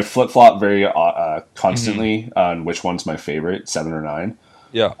I flip flop very constantly on which one's my favorite, 7 or 9.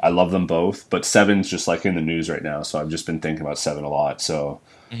 Yeah. I love them both, but 7's just like in the news right now, so I've just been thinking about 7 a lot. So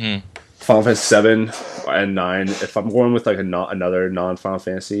Final Fantasy 7 and 9. If I'm going with like another non-Final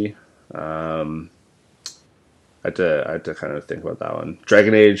Fantasy, I had to kind of think about that one.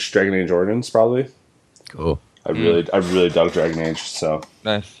 Dragon Age Origins probably. Cool. I really dug Dragon Age. So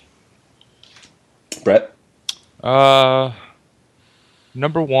Nice. Brett.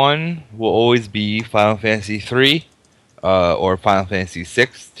 Number one will always be Final Fantasy 3, or Final Fantasy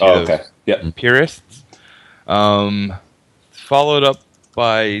 6 to Oh, those okay. Yep. purists. Followed up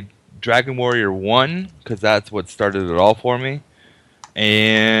by Dragon Warrior 1, because that's what started it all for me.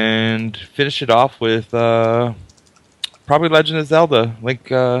 And finish it off with probably Legend of Zelda. Link,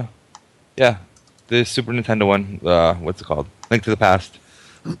 the Super Nintendo one. What's it called? Link to the Past.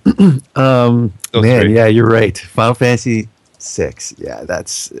 Man, three. yeah, you're right. Final Fantasy 6. Yeah,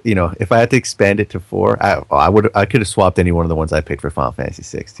 that's, if I had to expand it to 4, I could have swapped any one of the ones I picked for Final Fantasy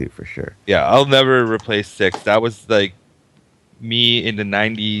 6 too, for sure. Yeah, I'll never replace 6. That was like me in the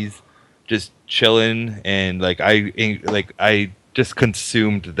 90s just chilling, and I just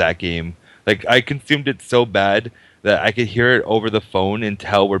consumed that game. Like, I consumed it so bad that I could hear it over the phone and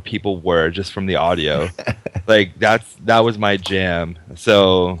tell where people were just from the audio. Like, that was my jam.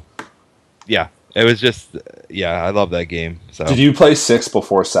 So yeah, it was just, I love that game. So Did you play 6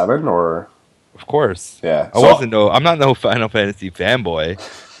 before 7 or? of course. Yeah. I'm not no Final Fantasy fanboy.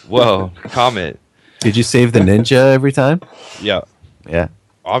 Whoa, comment. Did you save the ninja every time? Yeah, Yeah.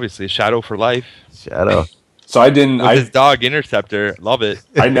 obviously Shadow for life. Shadow. So I didn't. With his dog Interceptor, love it.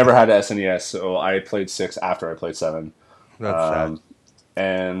 I never had an SNES, so I played 6 after I played 7. That's sad.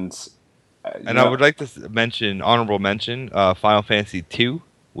 And I would like to mention, honorable mention, Final Fantasy 2,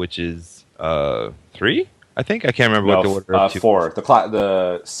 which is 3, I think. I can't remember what the order of 2 4.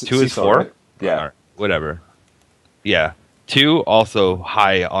 The 2 is 4? Right? Yeah. Alright, whatever. Yeah. 2 also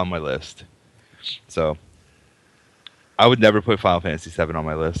high on my list. So I would never put Final Fantasy 7 on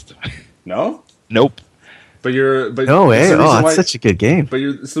my list. No? Nope. But No way. Oh, that's such a good game. But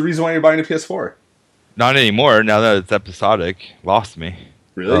it's the reason why you're buying a PS4. Not anymore, now that it's episodic. Lost me.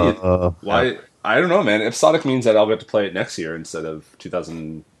 Really? Why? Yeah. I don't know, man. Episodic means that I'll get to play it next year instead of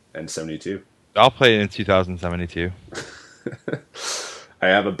 2072. I'll play it in 2072. I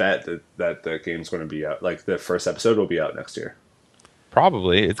have a bet that the game's going to be out. Like, the first episode will be out next year.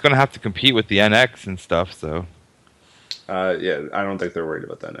 Probably. It's going to have to compete with the NX and stuff, so. Yeah, I don't think they're worried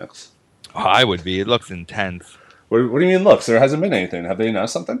about that next. I would be. It looks intense. What do you mean looks? There hasn't been anything. Have they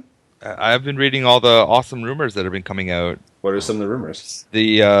announced something? I've been reading all the awesome rumors that have been coming out. What are some of the rumors?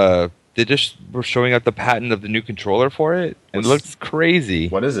 They just were showing out the patent of the new controller for it, and it looks crazy.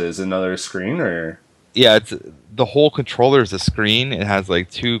 What is it? Is it another screen or? Yeah, it's the whole controller is a screen. It has like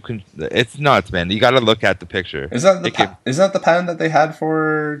it's nuts, man. You got to look at the picture. Is that the patent that they had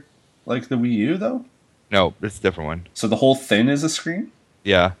for like the Wii U though? No, it's a different one. So the whole thing is a screen?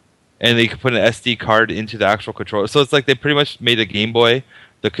 Yeah, and they could put an SD card into the actual controller. So it's like they pretty much made a Game Boy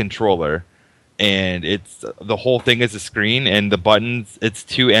the controller, and it's the whole thing is a screen, and the buttons, it's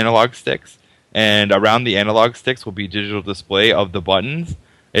 2 analog sticks, and around the analog sticks will be digital display of the buttons.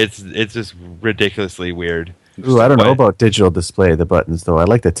 It's just ridiculously weird. Ooh, I don't know about digital display, the buttons, though. I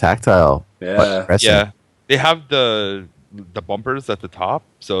like the tactile button pressing. Yeah, they have the bumpers at the top,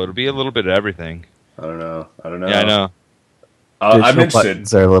 so it'll be a little bit of everything. I don't know. Yeah, I know. I'm Digital interested.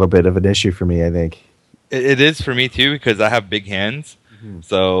 buttons are a little bit of an issue for me, I think. It is for me too, because I have big hands.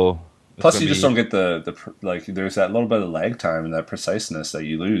 So plus, you just don't get the like. There's that little bit of lag time and that preciseness that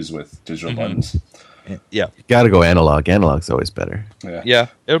you lose with digital buttons. Yeah, You got to go analog. Analog's always better. Yeah.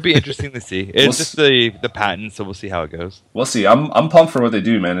 It'll be interesting to see. It's just the patent, so we'll see how it goes. We'll see. I'm pumped for what they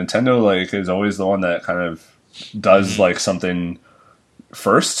do, man. Nintendo like is always the one that kind of does like something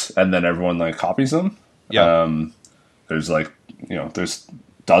first, and then everyone like copies them. Yeah. There's like there's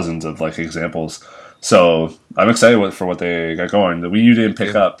dozens of like examples. So I'm excited for what they got going. The Wii U didn't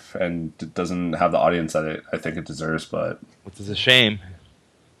pick up, and it doesn't have the audience that I think it deserves. But which is a shame.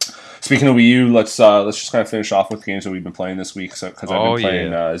 Speaking of Wii U, let's just kind of finish off with games that we've been playing this week. So because I've been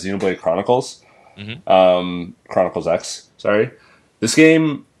playing Xenoblade Chronicles, Chronicles X. Sorry, this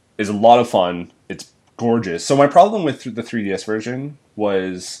game is a lot of fun. It's gorgeous. So my problem with the 3DS version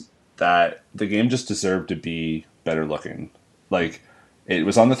was that the game just deserved to be better looking. Like, it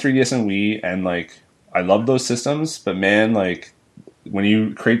was on the 3DS and Wii, and like I love those systems, but man, like when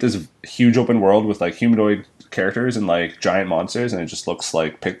you create this huge open world with like humanoid characters and like giant monsters, and it just looks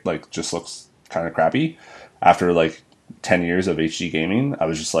just looks kind of crappy after like 10 years of HD gaming, I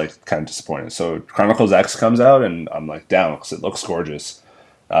was just like kind of disappointed. So Chronicles X comes out, and I'm like down because it looks gorgeous.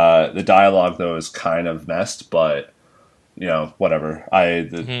 The dialogue though is kind of messed, but whatever.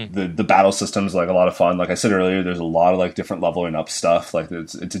 The battle system's like a lot of fun. Like I said earlier, there's a lot of like different leveling up stuff. Like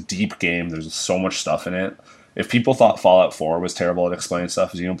it's a deep game. There's so much stuff in it. If people thought Fallout 4 was terrible at explaining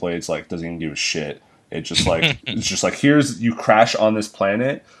stuff, Xenoblade's like doesn't even give a shit. It's just like here's you crash on this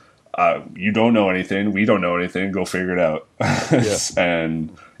planet. You don't know anything. We don't know anything. Go figure it out.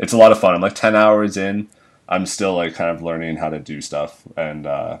 And it's a lot of fun. I'm like 10 hours in. I'm still like kind of learning how to do stuff, and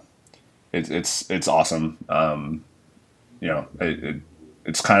it's awesome.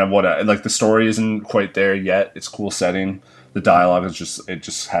 It's kind of what like the story isn't quite there yet. It's a cool setting. The dialogue is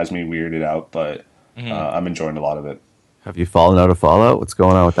just has me weirded out, but I'm enjoying a lot of it. Have you fallen out of Fallout? What's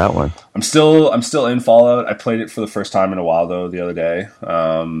going on with that one? I'm still in Fallout. I played it for the first time in a while though the other day.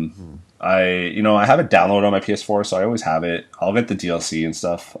 I have it downloaded on my PS4, so I always have it. I'll get the DLC and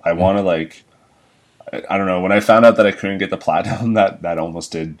stuff. I want to like, I don't know. When I found out that I couldn't get the platinum, that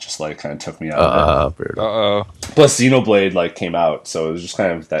almost did just like kind of took me out of it. Plus Xenoblade like came out, so it was just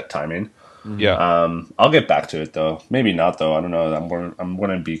kind of that timing. Yeah. I'll get back to it though. Maybe not though. I don't know. I'm going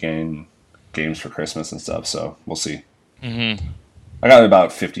to be getting games for Christmas and stuff, so we'll see. Mm-hmm. I got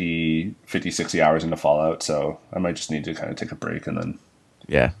about 50, 60 hours into Fallout, so I might just need to kind of take a break and then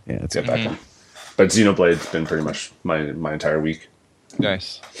it's get back in. But Xenoblade's been pretty much my entire week.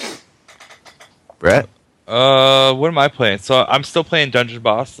 Nice. Brett? What am I playing? So I'm still playing Dungeon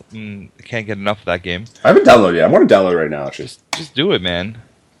Boss. I can't get enough of that game. I haven't downloaded it yet. I want to download it right now, actually. Just do it, man.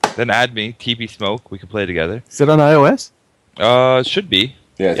 Then add me, TP Smoke. We can play together. Is it on iOS? It should be.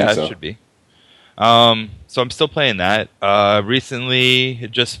 Yeah, I think so. It should be. So I'm still playing that. Recently,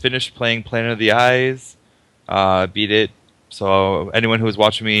 just finished playing Planet of the Eyes. Beat it. So anyone who was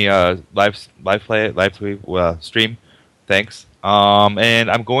watching me stream, thanks.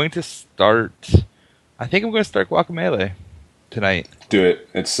 And I'm going to start. I think I'm going to start Guacamelee tonight. Do it.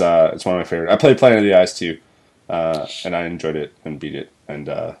 It's one of my favorite. I played Planet of the Eyes too, and I enjoyed it and beat it. And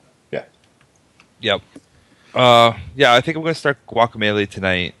yeah. Yep. I think I'm going to start Guacamelee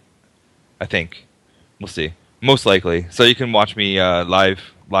tonight. I think. We'll see. Most likely. So you can watch me live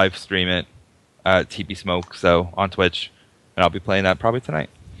stream it at TP Smoke, so on Twitch, and I'll be playing that probably tonight.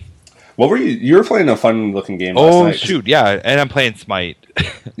 What were you were playing a fun looking game last night. Oh shoot, yeah, and I'm playing Smite.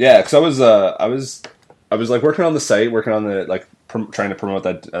 Yeah, because I was like working on the site, working on the like trying to promote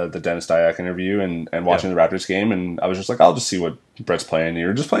that the Dennis Dyack interview and watching the Raptors game, and I was just like, I'll just see what Brett's playing.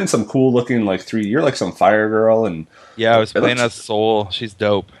 You're just playing some cool looking like you're like some fire girl, and yeah, I was playing as Soul. She's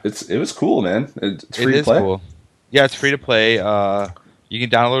dope. It was cool, man. It's free to play. Cool. Yeah, it's free to play. You can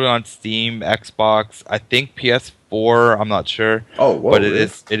download it on Steam, Xbox, I think PS4. I'm not sure. Oh, whoa, but really?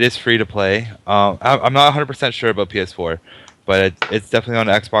 it is free to play. I'm not 100% sure about PS4, but it's definitely on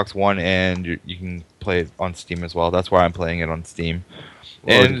Xbox One, and you can play it on Steam as well. That's why I'm playing it on Steam.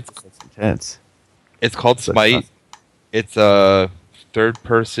 Whoa, and it's intense. It's called Smite. It's a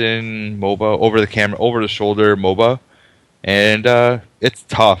third-person MOBA, over-the-shoulder MOBA, and it's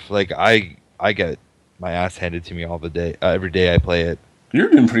tough. Like I get my ass handed to me every day I play it. You're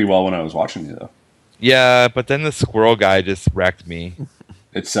doing pretty well when I was watching you, though. Yeah, but then the squirrel guy just wrecked me.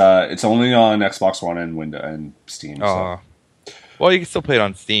 It's only on Xbox One and Windows and Steam. So. Well, you can still play it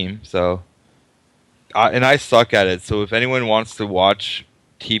on Steam. So, and I suck at it. So if anyone wants to watch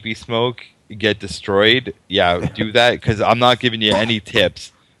TP Smoke get destroyed, yeah, do that because I'm not giving you any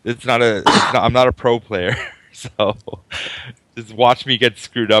tips. I'm not a pro player, so just watch me get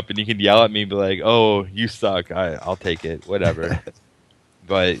screwed up, and you can yell at me and be like, "Oh, you suck." I'll take it, whatever.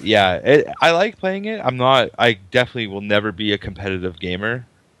 But yeah, I like playing it. I definitely will never be a competitive gamer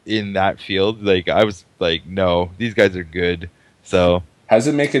in that field. Like I was like, no, these guys are good. So how does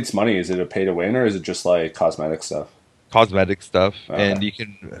it make its money? Is it a pay to win or is it just like cosmetic stuff? Cosmetic stuff, okay. And you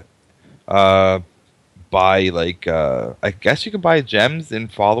can buy like I guess you can buy gems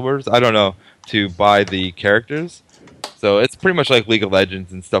and followers. I don't know to buy the characters. So it's pretty much like League of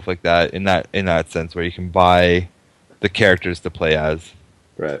Legends and stuff like that in that sense where you can buy the characters to play as.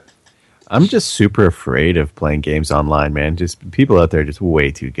 Right. I'm just super afraid of playing games online, man. Just people out there are just way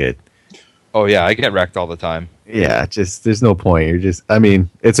too good. Oh yeah, I get wrecked all the time. Yeah, just there's no point.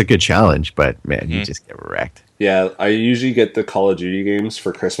 It's a good challenge, but man, you just get wrecked. Yeah, I usually get the Call of Duty games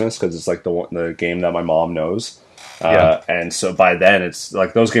for Christmas because it's like the game that my mom knows. And so by then it's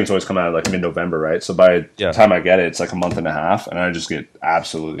like those games always come out like mid-November, right? So by the time I get it, it's like a month and a half, and I just get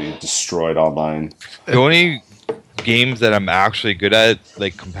absolutely destroyed online. The only games that I'm actually good at,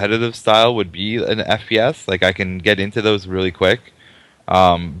 like competitive style, would be an FPS. Like I can get into those really quick.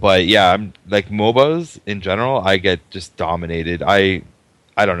 But yeah, I'm like MOBAs in general. I get just dominated. I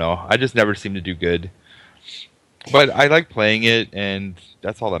don't know. I just never seem to do good. But I like playing it, and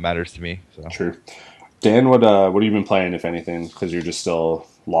that's all that matters to me. So. True. Dan, what have you been playing, if anything? Because you're just still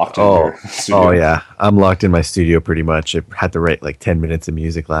locked in your studio. Oh yeah, I'm locked in my studio pretty much. I had to write like 10 minutes of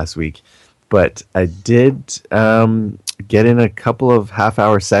music last week, but I did get in a couple of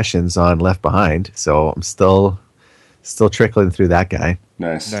half-hour sessions on Left Behind, so I'm still trickling through that guy.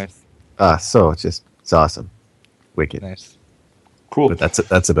 Nice. So it's awesome, wicked. Nice. Cool. But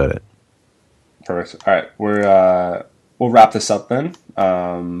that's about it. Perfect. All right, we'll wrap this up then.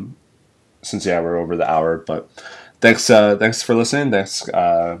 Since we're over the hour, but thanks for listening. Thanks,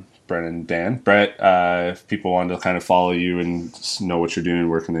 Brett and Dan. Brett, if people wanted to kind of follow you and know what you're doing,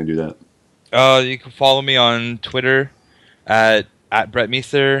 where can they do that? You can follow me on Twitter at Brett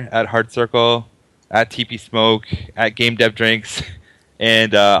Meeser, at Hard Circle, at TP Smoke, at Game Dev Drinks,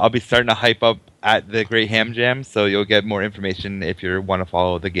 and I'll be starting to hype up at the Great Ham Jam, so you'll get more information if you want to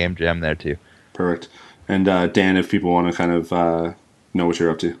follow the Game Jam there too. Perfect. And Dan, if people want to kind of know what you're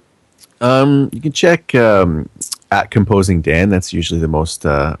up to. You can check at Composing Dan. That's usually the most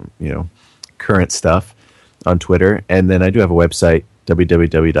current stuff on Twitter. And then I do have a website,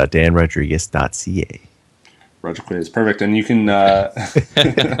 www.danrodriguez.ca. Roger Quiz, perfect. And you can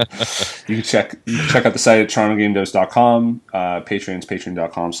you can check out the site at TorontoGameDevs.com. Patreon's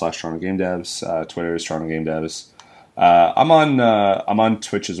patreon.com/TorontoGameDevs. Twitter is TorontoGameDevs. I'm on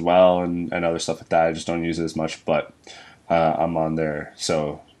Twitch as well and other stuff like that. I just don't use it as much, but I'm on there.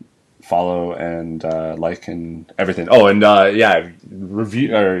 So follow and like and everything. Oh, and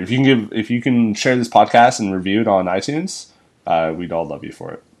review, or if you can share this podcast and review it on iTunes, we'd all love you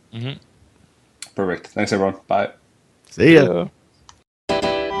for it. Mm-hmm. Perfect. Thanks everyone. Bye. See ya. Yeah.